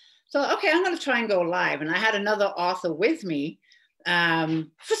that. So, okay, I'm going to try and go live. And I had another author with me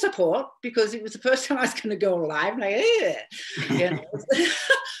for support, because it was the first time I was going to go live.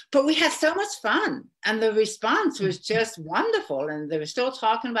 But we had so much fun, and the response was just wonderful. And they were still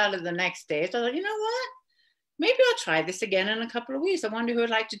talking about it the next day. So I thought, you know what? Maybe I'll try this again in a couple of weeks. I wonder who would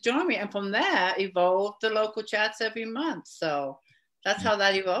like to join me. And from there evolved the local chats every month. So that's how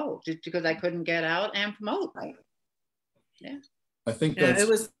that evolved, just because I couldn't get out and promote. Yeah. I think that's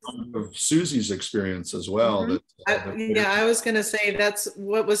kind of Susie's experience as well. I was going to say that's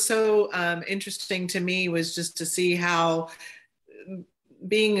what was so interesting to me, was just to see how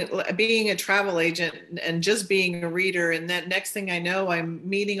being a travel agent and just being a reader, and that next thing I know, I'm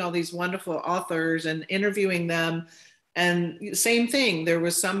meeting all these wonderful authors and interviewing them. And same thing, there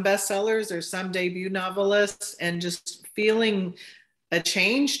was some bestsellers, there's some debut novelists, and just feeling a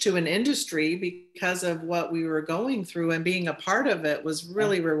change to an industry because of what we were going through, and being a part of it was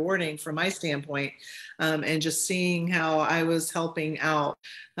really rewarding from my standpoint. And just seeing how I was helping out,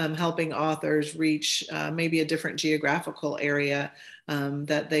 helping authors reach maybe a different geographical area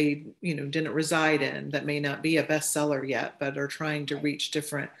that they didn't reside in, that may not be a bestseller yet, but are trying to reach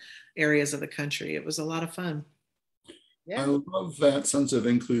different areas of the country. It was a lot of fun. Yeah. I love that sense of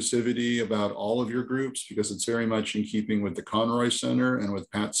inclusivity about all of your groups, because it's very much in keeping with the Conroy Center and with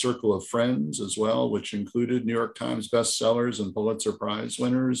Pat's circle of friends as well, which included New York Times bestsellers and Pulitzer Prize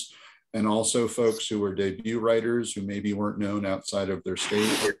winners, and also folks who were debut writers who maybe weren't known outside of their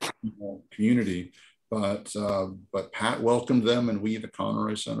state or community. But Pat welcomed them, and we, the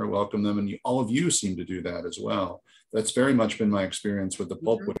Conroy Center, welcomed them, and all of you seem to do that as well. That's very much been my experience with the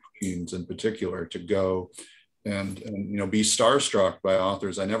Pulpwood Queens in particular, to go and be starstruck by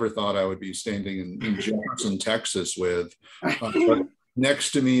authors I never thought I would be standing in Jefferson, Texas with. But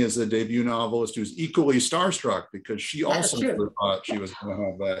next to me is a debut novelist who's equally starstruck, because she also thought she was going to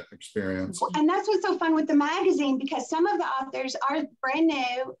have that experience. And that's what's so fun with the magazine, because some of the authors are brand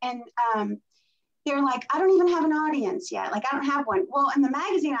new, and they're like, I don't even have an audience yet. Like, I don't have one. Well, in the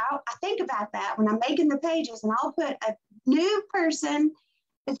magazine, I think about that when I'm making the pages, and I'll put a new person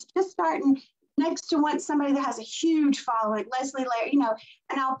that's just starting next to somebody that has a huge following, Leslie Lair,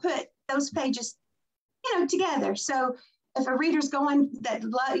 and I'll put those pages, together. So if a reader's going that,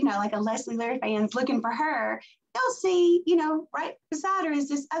 like a Leslie Lair fan's looking for her, they'll see, right beside her is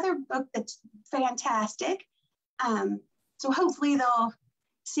this other book that's fantastic. So hopefully they'll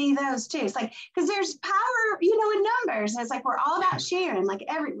see those too. It's like, because there's power, in numbers. And it's like, we're all about sharing, like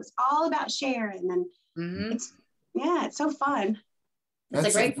it was all about sharing. And it's so fun.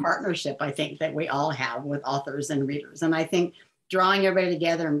 It's a great partnership, I think, that we all have with authors and readers. And I think drawing everybody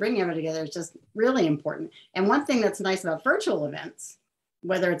together and bringing everybody together is just really important. And one thing that's nice about virtual events,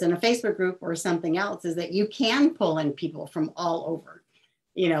 whether it's in a Facebook group or something else, is that you can pull in people from all over,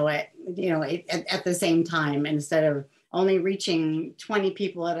 at the same time, instead of only reaching 20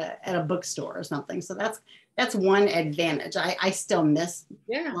 people at a bookstore or something. So that's one advantage. I still miss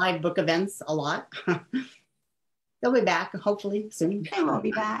live book events a lot. They'll be back, hopefully soon. They will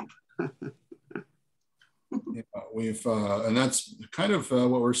be back. We've and that's kind of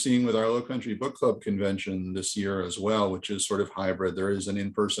what we're seeing with our Low Country Book Club convention this year as well, which is sort of hybrid. There is an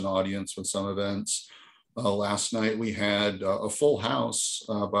in-person audience with some events. Last night we had a full house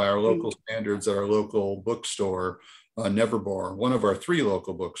by our local standards at our local bookstore, Neverbore, one of our 3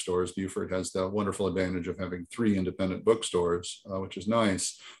 local bookstores. Beaufort has the wonderful advantage of having 3 independent bookstores, which is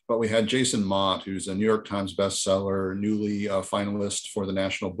nice. But we had Jason Mott, who's a New York Times bestseller, newly finalist for the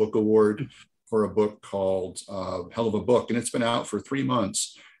National Book Award for a book called Hell of a Book. And it's been out for 3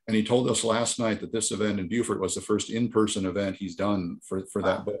 months. And he told us last night that this event in Beaufort was the first in-person event he's done for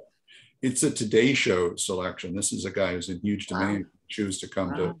that book. it's a Today Show selection. This is a guy who's in huge demand, choose to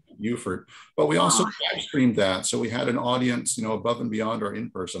come to Beaufort. But we also live streamed that. So we had an audience, you know, above and beyond our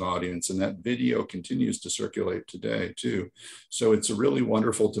in-person audience, and that video continues to circulate today too. So it's really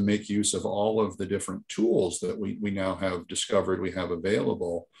wonderful to make use of all of the different tools that we now have discovered we have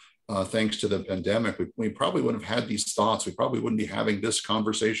available. Thanks to the pandemic, we probably wouldn't have had these thoughts. We probably wouldn't be having this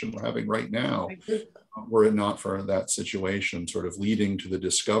conversation we're having right now, were it not for that situation, sort of leading to the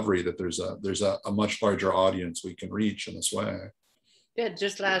discovery that there's a much larger audience we can reach in this way. Yeah,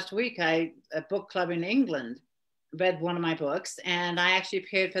 just last week, a book club in England read one of my books, and I actually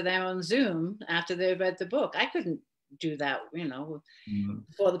appeared for them on Zoom after they read the book. I couldn't do that, you know,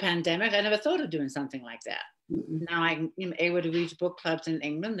 before the pandemic. I never thought of doing something like that. Now I'm able to reach book clubs in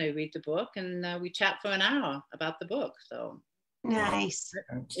England. They read the book, and we chat for an hour about the book. So nice.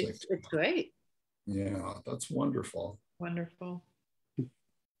 It's great. Yeah, that's wonderful. Wonderful.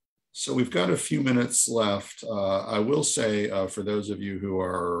 So we've got a few minutes left. I will say, for those of you who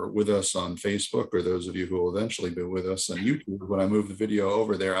are with us on Facebook, or those of you who will eventually be with us on YouTube, when I move the video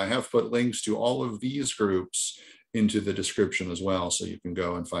over there, I have put links to all of these groups into the description as well. So you can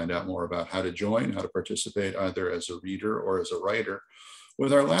go and find out more about how to join, how to participate either as a reader or as a writer.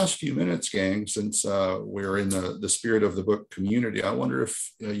 With our last few minutes, gang, since we're in the spirit of the book community, I wonder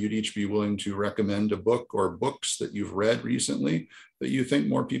if you'd each be willing to recommend a book or books that you've read recently that you think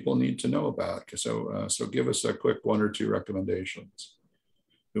more people need to know about. So, so give us a quick 1 or 2 recommendations.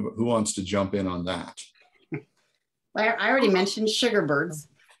 Who wants to jump in on that? Well, I already mentioned Sugarbirds,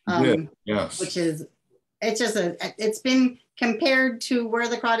 yes. Which is, it's been compared to Where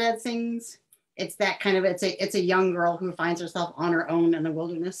the Crawdad Sings. It's that kind of, it's a young girl who finds herself on her own in the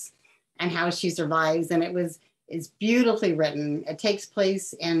wilderness and how she survives. And it's beautifully written. It takes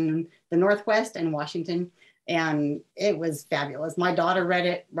place in the Northwest and Washington. And it was fabulous. My daughter read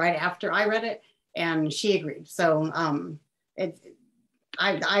it right after I read it, and she agreed. So I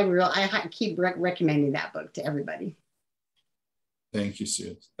keep recommending that book to everybody. Thank you,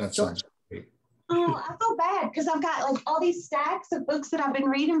 Sue. That sounds great. Oh, I feel bad because I've got like all these stacks of books that I've been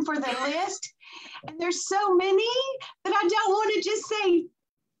reading for the list, and there's so many that I don't want to just say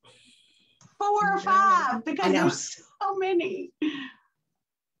 4 or 5 because there's so many.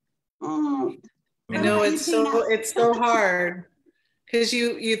 I know it's so hard because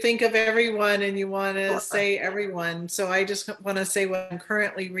you think of everyone and you want to say everyone. So I just want to say what I'm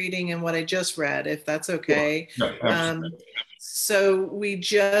currently reading and what I just read, if that's okay. So we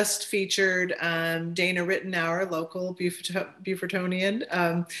just featured Dana Rittenauer, local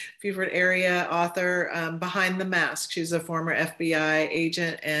Beaufortonian, Beaufort area author, Behind the Mask. She's a former FBI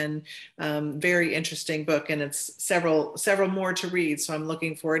agent, and very interesting book. And it's several more to read. So I'm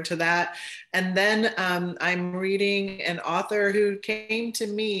looking forward to that. And then I'm reading an author who came to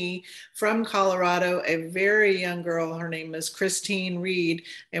me from Colorado, a very young girl. Her name is Christine Reed,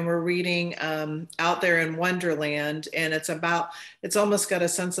 and we're reading Out There in Wonderland. And it's almost got a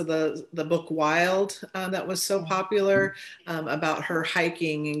sense of the book Wild that was so popular, about her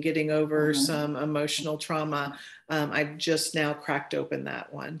hiking and getting over some emotional trauma. I've just now cracked open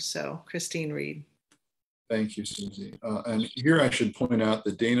that one. So Christine Reed. Thank you, Susie. And here I should point out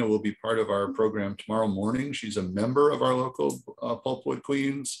that Dana will be part of our program tomorrow morning. She's a member of our local Pulpwood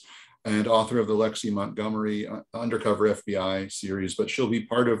Queens and author of the Lexi Montgomery Undercover FBI series, but she'll be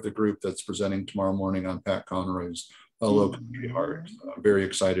part of the group that's presenting tomorrow morning on Pat Conroy's Low Country Heart. I'm very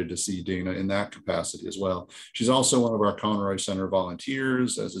excited to see Dana in that capacity as well. She's also one of our Conroy Center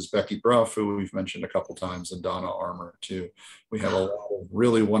volunteers, as is Becky Bruff, who we've mentioned a couple times, and Donna Armour too. We have a lot of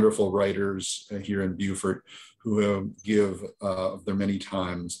really wonderful writers here in Beaufort who give of their give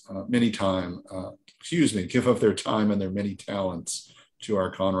of their time and their many talents to our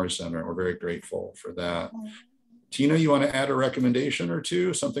Conroy Center. We're very grateful for that. Tina, you want to add a recommendation or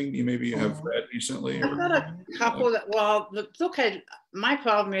two? Something you maybe have read recently? I've got a couple well, it's okay. My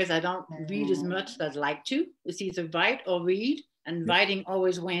problem is I don't read as much as I'd like to. It's either write or read, and writing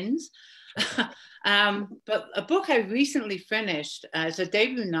always wins. But a book I recently finished, it's a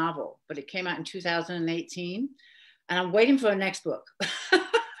debut novel, but it came out in 2018, and I'm waiting for a next book.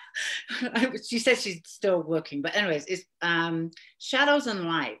 She says she's still working, but anyways, it's Shadows and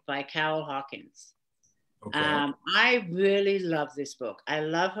Light by Carol Hawkins. Okay. I really love this book. I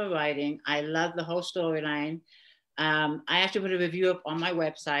love her writing. I love the whole storyline. I actually put a review up on my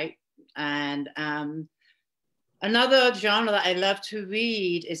website. And another genre that I love to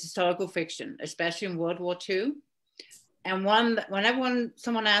read is historical fiction, especially in World War II. And one that whenever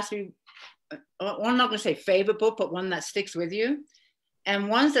someone asks me, well, I'm not going to say favorite book, but one that sticks with you. And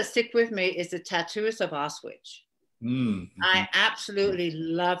ones that stick with me is The Tattooist of Auschwitz. Mm-hmm. I absolutely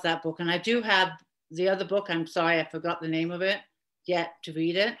love that book. And I do have the other book. I'm sorry, I forgot the name of it yet to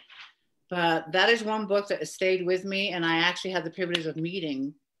read it. But that is one book that has stayed with me. And I actually had the privilege of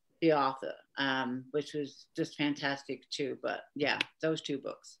meeting the author, which was just fantastic too. But yeah, those two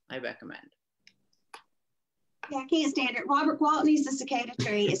books I recommend. Yeah, I can't stand it. Robert Gwaltney's The Cicada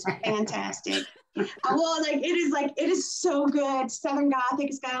Tree is fantastic. It is so good. Southern Gothic.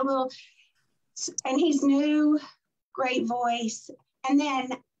 It's got a little, and he's new, great voice. And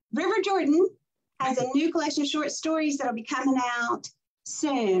then River Jordan has a new collection of short stories that'll be coming out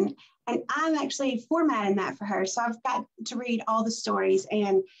soon. And I'm actually formatting that for her. So I've got to read all the stories.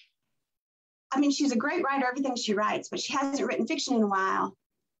 And I mean, she's a great writer, everything she writes, but she hasn't written fiction in a while.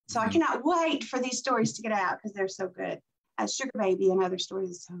 So I cannot wait for these stories to get out because they're so good. Sugar Baby and other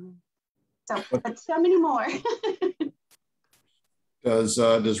stories. But so many more.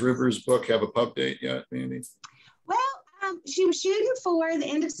 Does River's book have a pub date yet, Mandy? Well, she was shooting for the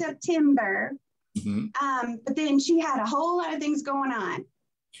end of September, but then she had a whole lot of things going on.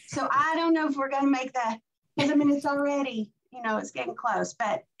 So I don't know if we're going to make that, because I mean, it's already, it's getting close,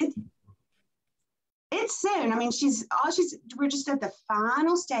 but it's soon. I mean, we're just at the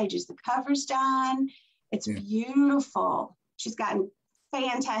final stages. The cover's done. It's beautiful. She's gotten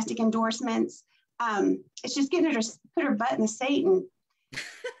fantastic endorsements. It's just getting her to put her butt in the seat and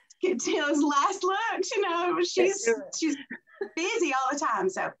get to those last looks, she's busy all the time.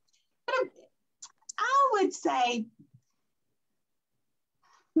 So but I would say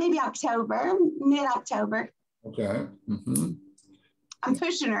maybe October, mid-October. Okay. Mm-hmm. I'm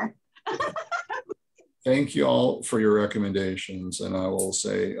pushing her. Thank you all for your recommendations. And I will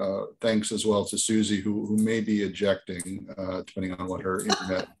say thanks as well to Susie, who may be ejecting, depending on what her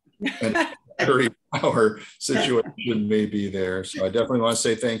internet and battery power situation may be there. So I definitely want to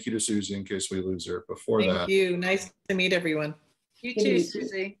say thank you to Susie in case we lose her. Before that. Thank you. Nice to meet everyone. You too,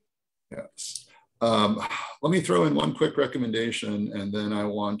 Susie. Yes. Let me throw in one quick recommendation, and then I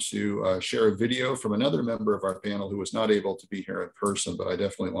want to share a video from another member of our panel who was not able to be here in person, but I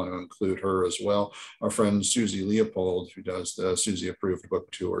definitely want to include her as well. Our friend Suzy Leopold, who does the Suzy Approved book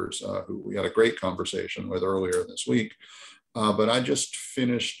tours, who we had a great conversation with earlier this week. But I just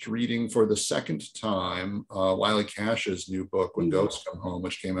finished reading for the second time Wiley Cash's new book, When Ghosts Come Home,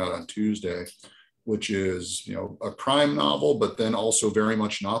 which came out on Tuesday, which is, a crime novel, but then also very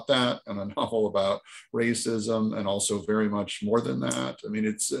much not that, and a novel about racism, and also very much more than that. I mean,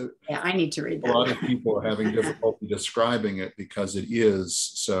 it's I need to read that. A lot of people are having difficulty describing it because it is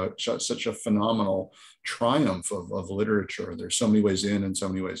such a phenomenal triumph of literature. There's so many ways in and so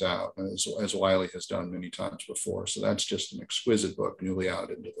many ways out, as Wiley has done many times before. So that's just an exquisite book, newly out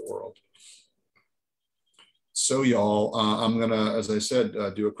into the world. So y'all, I'm gonna, as I said,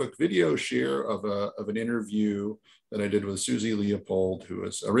 do a quick video share of an interview that I did with Suzy Leopold, who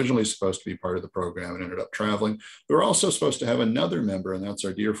was originally supposed to be part of the program and ended up traveling. We were also supposed to have another member, and that's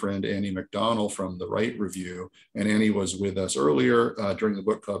our dear friend Annie McDonnell from The Right Review. And Annie was with us earlier during the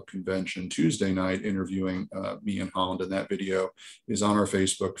book club convention Tuesday night, interviewing me and Holland, and that video is on our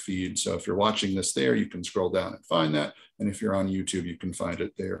Facebook feed. So if you're watching this there, you can scroll down and find that. And if you're on YouTube, you can find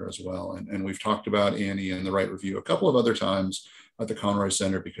it there as well. And we've talked about Annie and The Right Review a couple of other times at the Conroy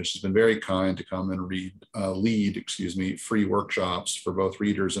Center, because she's been very kind to come and lead free workshops for both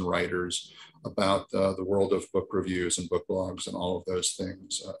readers and writers about the world of book reviews and book blogs and all of those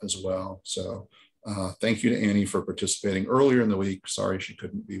things as well. So thank you to Annie for participating earlier in the week. Sorry she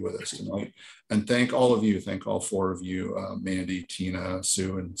couldn't be with us tonight. And thank all of you, thank all four of you, Mandy, Tina,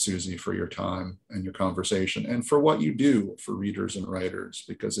 Sue, and Susie, for your time and your conversation, and for what you do for readers and writers,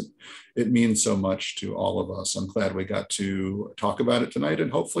 because it means so much to all of us. I'm glad we got to talk about it tonight,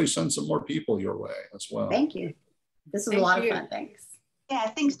 and hopefully send some more people your way as well. Thank you. This was a lot of fun. Thanks. Yeah,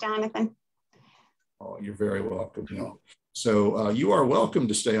 thanks, Jonathan. Oh, you're very welcome. So you are welcome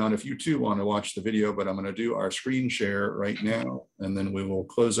to stay on if you too want to watch the video, but I'm going to do our screen share right now, and then we will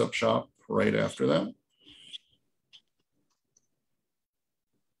close up shop right after that.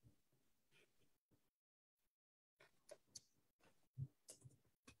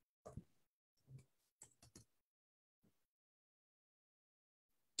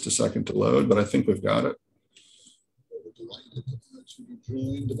 Just a second to load, but I think we've got it. Delighted to be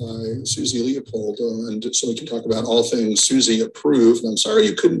joined by Suzy Leopold, and so we can talk about all things Suzy Approved. I'm sorry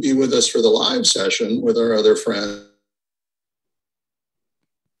you couldn't be with us for the live session with our other friend,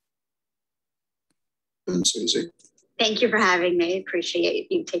 Suzy. Thank you for having me.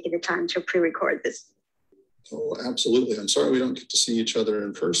 Appreciate you taking the time to pre-record this. Oh, absolutely. I'm sorry we don't get to see each other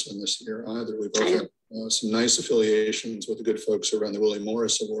in person this year either. We both have some nice affiliations with the good folks who run the Willie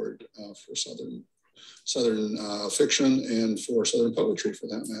Morris Award for Southern Southern fiction and for Southern poetry, for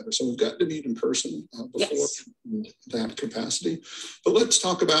that matter. So we've got to meet in person before in that capacity. But let's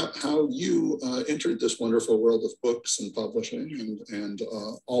talk about how you entered this wonderful world of books and publishing and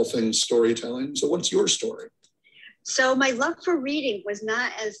all things storytelling. So what's your story? So my love for reading was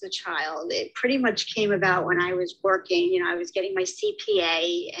not as a child. It pretty much came about when I was working. You know, I was getting my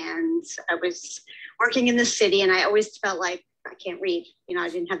CPA and I was working in the city, and I always felt like I can't read. You know, I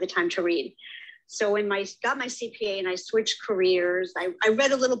didn't have the time to read. So when I got my CPA and I switched careers, I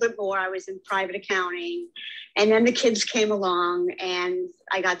read a little bit more. I was in private accounting, and then the kids came along and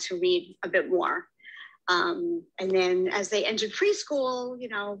I got to read a bit more. And then as they entered preschool, you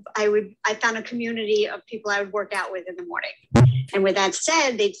know, I found a community of people I would work out with in the morning. And with that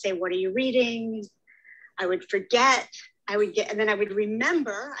said, they'd say, "What are you reading?" I would forget. And then I would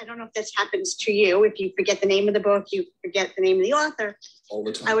remember. I don't know if this happens to you. If you forget the name of the book, you forget the name of the author. All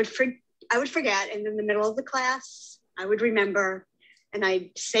the time. I would forget. And in the middle of the class, I would remember. And I'd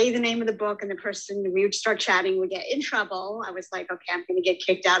say the name of the book, and the person, we would start chatting, would get in trouble. I was like, okay, I'm going to get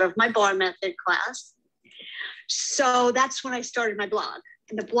kicked out of my bar method class. So that's when I started my blog.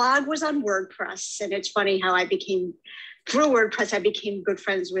 And the blog was on WordPress. And it's funny how through WordPress, I became good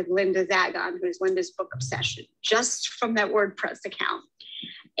friends with Linda Zagon, who's Linda's Book Obsession, just from that WordPress account.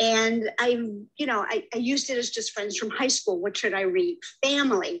 And I used it as just friends from high school. What should I read?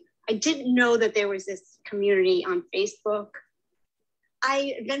 Family. I didn't know that there was this community on Facebook.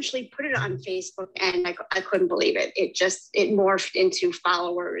 I eventually put it on Facebook, and I couldn't believe it. It morphed into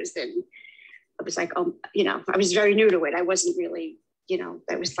followers, and I was like, oh, you know, I was very new to it. I wasn't really, you know,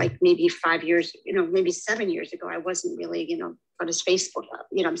 that was like maybe 5 years, you know, maybe 7 years ago. I wasn't really, you know, what is Facebook?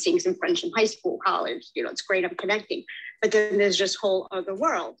 You know, I'm seeing some friends from high school, college, you know, it's great, I'm connecting. But then there's this whole other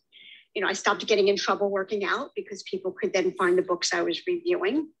world. You know, I stopped getting in trouble working out because people could then find the books I was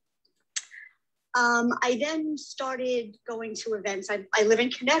reviewing. I then started going to events. I live in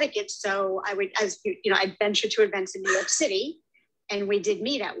Connecticut, so I would, I'd venture to events in New York City, and we did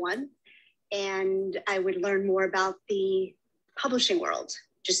meet at one. And I would learn more about the publishing world,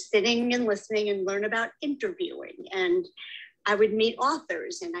 just sitting and listening and learn about interviewing. And I would meet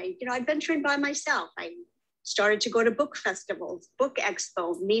authors, and I'd venture in by myself. I started to go to book festivals, book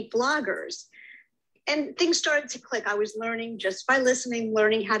expo, meet bloggers, and things started to click. I was learning just by listening,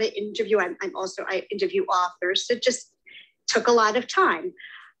 learning how to interview. I interview authors. It just took a lot of time.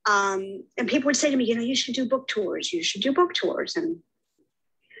 And people would say to me, you know, you should do book tours. You should do book tours. And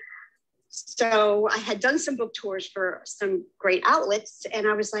so I had done some book tours for some great outlets. And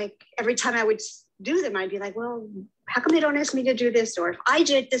I was like, every time I would do them, I'd be like, well, how come they don't ask me to do this? Or if I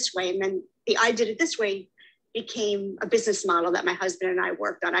did it this way, and then the I did it this way became a business model that my husband and I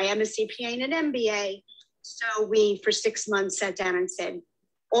worked on. I am a CPA and an MBA. So we, for 6 months, sat down and said,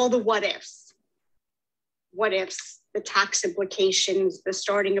 all the what ifs, the tax implications, the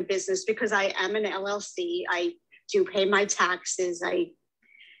starting a business, because I am an LLC. I do pay my taxes. I'm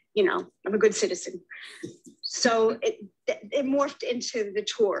a good citizen. So it morphed into the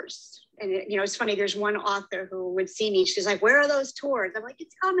tours. And it's funny, there's one author who would see me, she's like, where are those tours? I'm like,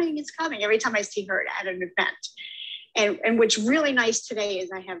 it's coming. Every time I see her at an event. And what's really nice today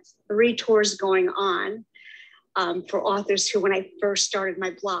is I have 3 tours going on for authors who, when I first started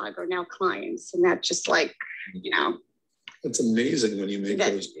my blog, are now clients. And that's just like, It's amazing when you make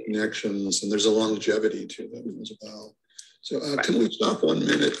those connections, and there's a longevity to them as well. So can we stop 1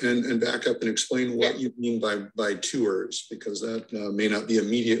 minute and back up and explain what you mean by tours, because that may not be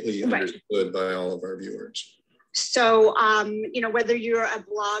immediately understood by all of our viewers. So, whether you're a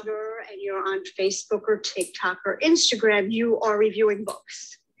blogger and you're on Facebook or TikTok or Instagram, you are reviewing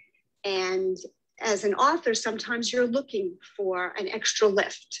books. And as an author, sometimes you're looking for an extra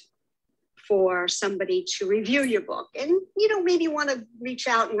lift for somebody to review your book. And you don't maybe want to reach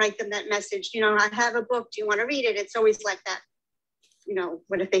out and write them that message, I have a book, do you want to read it? It's always like that,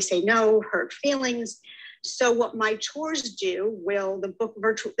 what if they say no, hurt feelings. So what my tours do,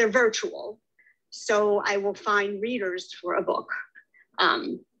 they're virtual. So I will find readers for a book.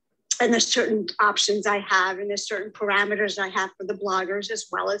 And there's certain options I have, and there's certain parameters I have for the bloggers as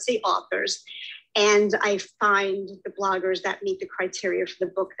well as the authors. And I find the bloggers that meet the criteria for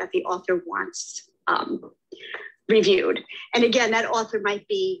the book that the author wants reviewed. And again, that author might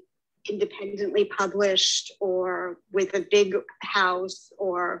be independently published or with a big house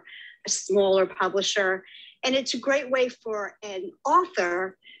or a smaller publisher. And it's a great way for an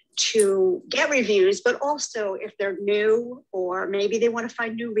author to get reviews, but also if they're new or maybe they want to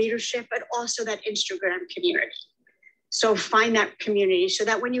find new readership, but also that Instagram community. So find that community so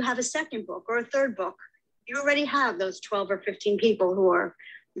that when you have a second book or a third book, you already have those 12 or 15 people who are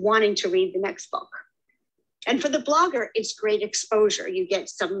wanting to read the next book. And for the blogger, it's great exposure. You get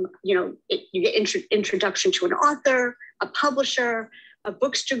some, you get introduction to an author, a publisher, a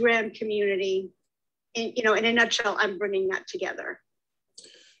Bookstagram community. And, in a nutshell, I'm bringing that together.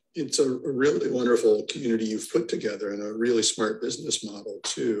 It's a really wonderful community you've put together, and a really smart business model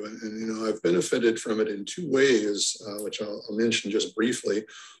too. And I've benefited from it in two ways, which I'll mention just briefly.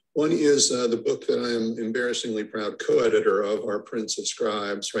 One is the book that I am embarrassingly proud co-editor of, Our Prince of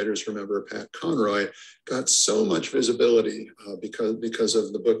Scribes, Writers Remember Pat Conroy, got so much visibility because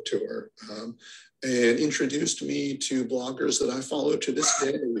of the book tour, and introduced me to bloggers that I follow to this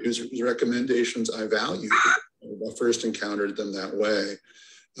day, whose recommendations I value. I first encountered them that way.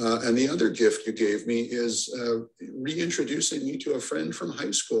 And the other gift you gave me is reintroducing me to a friend from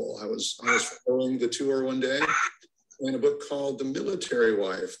high school. I was following the tour one day, and a book called The Military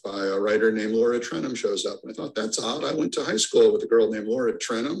Wife by a writer named Laura Trenum shows up. And I thought, that's odd. I went to high school with a girl named Laura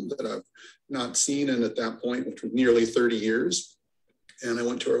Trenum that I've not seen in, at that point, which was nearly 30 years. And I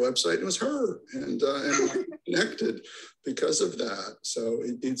went to her website, and it was her, and connected because of that. So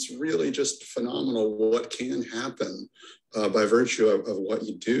it's really just phenomenal what can happen by virtue of what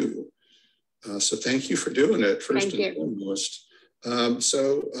you do. So thank you for doing it, first and foremost.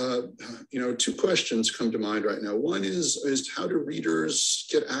 Two questions come to mind right now. One is how do readers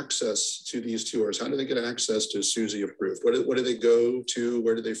get access to these tours? How do they get access to Suzy Approved? What do they go to?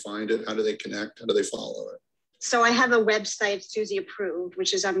 Where do they find it? How do they connect? How do they follow it? So I have a website, Suzy Approved,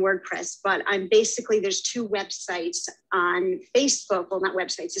 which is on WordPress, but there's two websites on Facebook. Well, not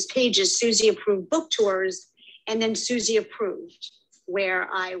websites, it's pages, Suzy Approved Book Tours, and then Suzy Approved, where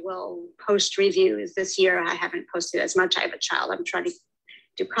I will post reviews. This year, I haven't posted as much. I have a child. I'm trying to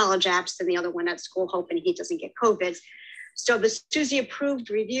do college apps and the other one at school, hoping he doesn't get COVID. So the Suzy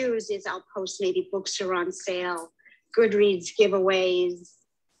Approved reviews is I'll post maybe books are on sale, Goodreads giveaways,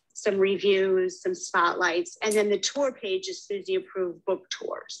 some reviews, some spotlights. And then the tour page is Suzy Approved Book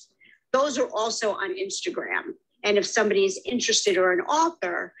Tours. Those are also on Instagram. And if somebody is interested or an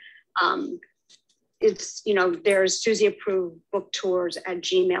author, there's Suzy Approved Book Tours at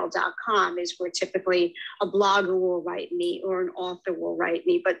gmail.com is where typically a blogger will write me or an author will write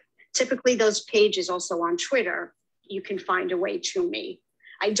me. But typically those pages also on Twitter, you can find a way to me.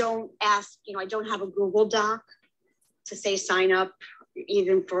 I don't have a Google Doc to say sign up.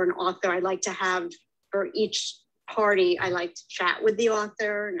 Even for an author, I like to have, for each party, I like to chat with the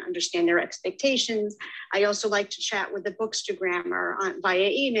author and understand their expectations. I also like to chat with the Bookstagrammer via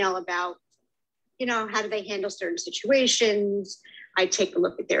email about, how do they handle certain situations. I take a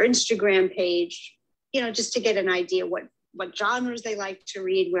look at their Instagram page, just to get an idea what genres they like to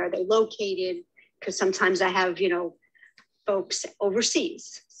read, where they're located, because sometimes I have, folks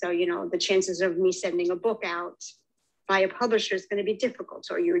overseas. So, the chances of me sending a book out by a publisher is going to be difficult.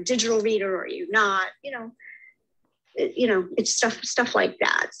 So are you a digital reader or are you not? It's stuff like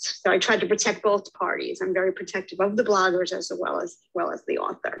that. So I tried to protect both parties. I'm very protective of the bloggers as well as the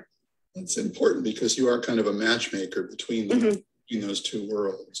author. That's important because you are kind of a matchmaker between between those two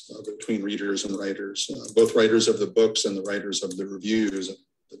worlds, between readers and writers, both writers of the books and the writers of the reviews,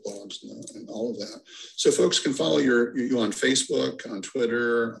 the blogs and all of that. So folks can follow you on Facebook, on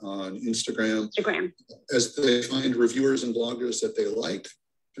Twitter, on Instagram. As they find reviewers and bloggers that they like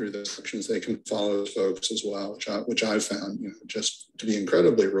through the sections, they can follow those folks as well, which I've found, just to be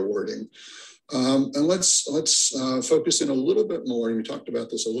incredibly rewarding. And let's focus in a little bit more, and we talked about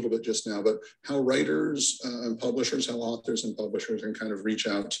this a little bit just now, but how writers and publishers, how authors and publishers can kind of reach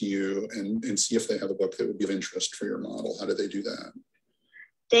out to you and see if they have a book that would be of interest for your model. How do they do that?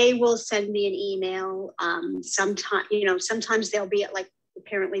 They will send me an email. Sometimes they'll be at,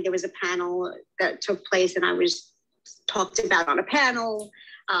 apparently there was a panel that took place and I was talked about on a panel.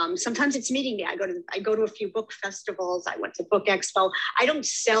 Sometimes it's meeting day. I go to a few book festivals. I went to Book Expo. I don't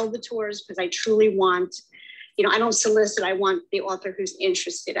sell the tours because I truly want, I don't solicit. I want the author who's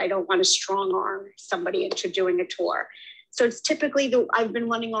interested. I don't want to strong arm somebody into doing a tour. So it's typically I've been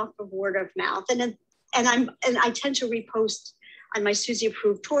running off of word of mouth, and I tend to repost on my Suzy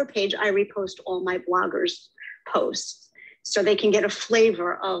Approved tour page. I repost all my bloggers' posts so they can get a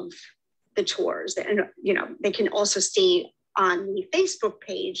flavor of the tours, and they can also see on the Facebook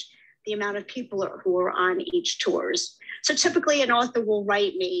page the amount of people who are on each tours. So typically an author will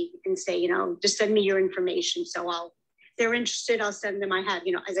write me and say, just send me your information. So if they're interested, I'll send them. I have,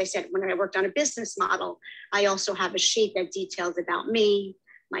 as I said, when I worked on a business model, I also have a sheet that details about me,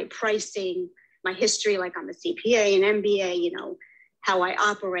 my pricing, my history, like I'm a CPA and MBA, how I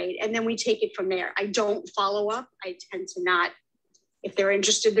operate. And then we take it from there. I don't follow up. I tend to not. If they're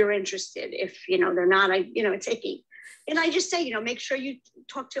interested, they're interested. If, they're not, it's icky. and I just say, make sure you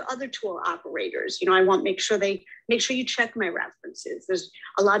talk to other tour operators. I want make sure you check my references. There's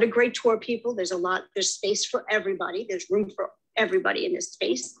a lot of great tour people. There's space for everybody. There's room for everybody in this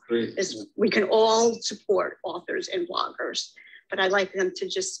space. We can all support authors and bloggers, but I like them to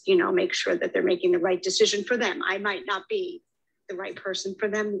just, make sure that they're making the right decision for them. I might not be the right person for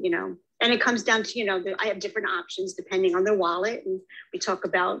them, and it comes down to, I have different options depending on their wallet, and we talk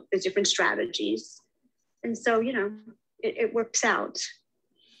about the different strategies. And so, it works out.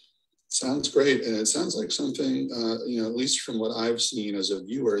 Sounds great. And it sounds like something, at least from what I've seen as a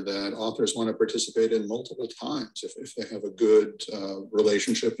viewer, that authors want to participate in multiple times. If they have a good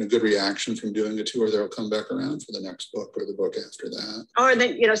relationship and a good reaction from doing a tour, they'll come back around for the next book or the book after that. Or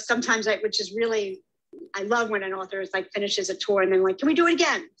then, sometimes which is really, I love when an author finishes a tour and then can we do it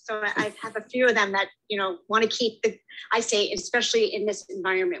again? So I have a few of them that, want to keep I say, especially in this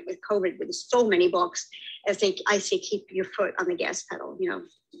environment with COVID, with so many books, I say, keep your foot on the gas pedal,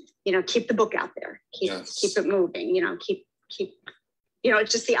 keep the book out there, keep it moving, keep,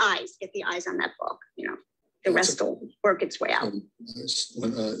 it's just the eyes, get the eyes on that book, the rest will work its way out.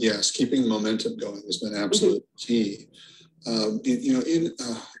 Yes, keeping momentum going has been absolutely key.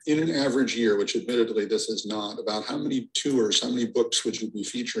 In an average year, which admittedly this is not, about how many tours, how many books would you be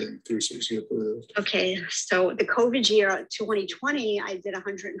featuring through Suzy Approved? Okay, so the COVID year, 2020, I did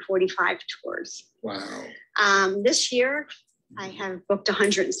 145 tours. Wow. This year, I have booked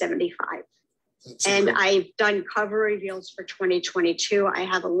 175. And I've done cover reveals for 2022. I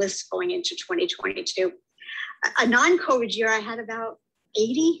have a list going into 2022. A non-COVID year, I had about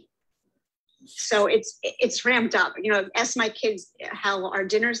 80. So it's ramped up. Ask my kids how our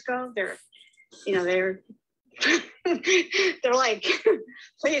dinners go. They're they're like,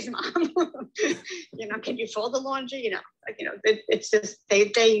 please, Mom, can you fold the laundry? It's just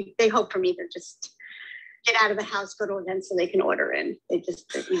they hope for me to just get out of the house, go to events so they can order in. They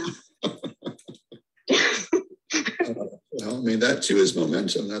just Well, I mean, that too is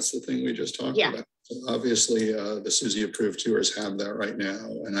momentum. That's the thing we just talked about. So obviously, the Suzy Approved tours have that right now,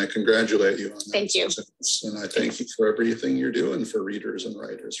 and I congratulate you on that. Thank you. And I thank you for everything you're doing for readers and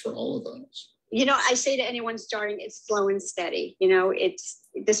writers, for all of us. I say to anyone starting, it's slow and steady.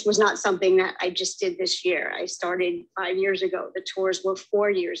 This was not something that I just did this year. I started 5 years ago. The tours were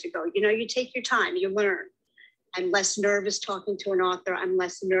 4 years ago. You take your time, you learn. I'm less nervous talking to an author. I'm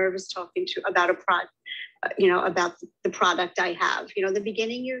less nervous talking about a product, about the product I have. The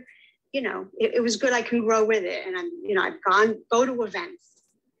beginning, it was good. I can grow with it. And I've go to events,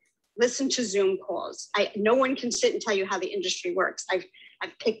 listen to Zoom calls. No one can sit and tell you how the industry works. I've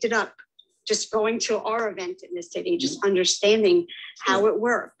picked it up just going to our event in the city, just understanding how it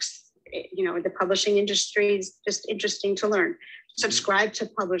works. The publishing industry is just interesting to learn. Subscribe to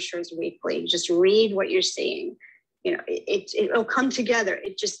Publishers Weekly. Just read what you're seeing. It'll come together.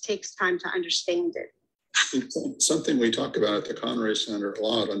 It just takes time to understand it. It's something we talk about at the Conroy Center a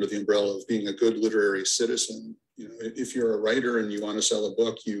lot under the umbrella of being a good literary citizen. If you're a writer and you want to sell a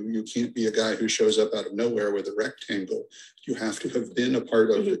book, you can't be a guy who shows up out of nowhere with a rectangle. You have to have been a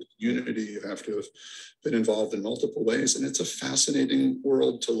part of the community. You have to have been involved in multiple ways. And it's a fascinating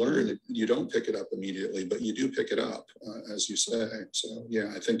world to learn. You don't pick it up immediately, but you do pick it up, as you say. So,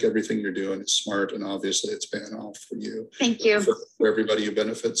 I think everything you're doing is smart, and obviously it's paying off for you. Thank you. For everybody who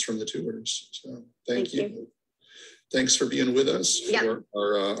benefits from the tours. So thank you. Thanks for being with us for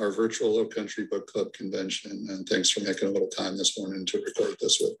our virtual Low Country Book Club convention. And thanks for making a little time this morning to record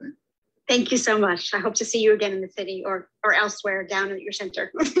this with me. Thank you so much. I hope to see you again in the city or elsewhere down at your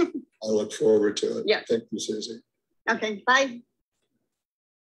center. I look forward to it. Yeah. Thank you, Suzy. Okay, bye.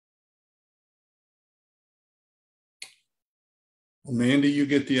 Well, Mandy, you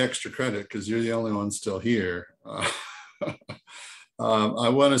get the extra credit because you're the only one still here. I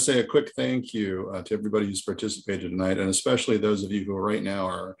want to say a quick thank you to everybody who's participated tonight, and especially those of you who right now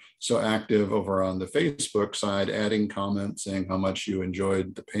are so active over on the Facebook side, adding comments, saying how much you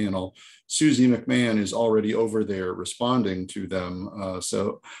enjoyed the panel. Suzy McMahon is already over there responding to them.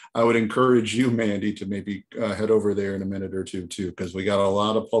 So I would encourage you, Mandy, to maybe head over there in a minute or two too, because we got a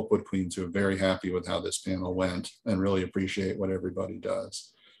lot of Pulpwood Queens who are very happy with how this panel went and really appreciate what everybody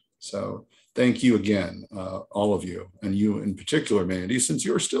does. So thank you again, all of you, and you in particular, Mandy, since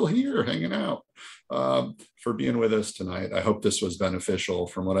you're still here hanging out, for being with us tonight. I hope this was beneficial.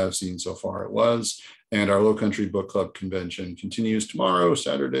 From what I've seen so far, it was. And our Low Country Book Club convention continues tomorrow,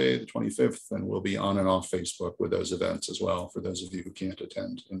 Saturday, the 25th, and we'll be on and off Facebook with those events as well, for those of you who can't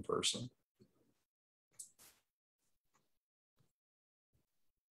attend in person.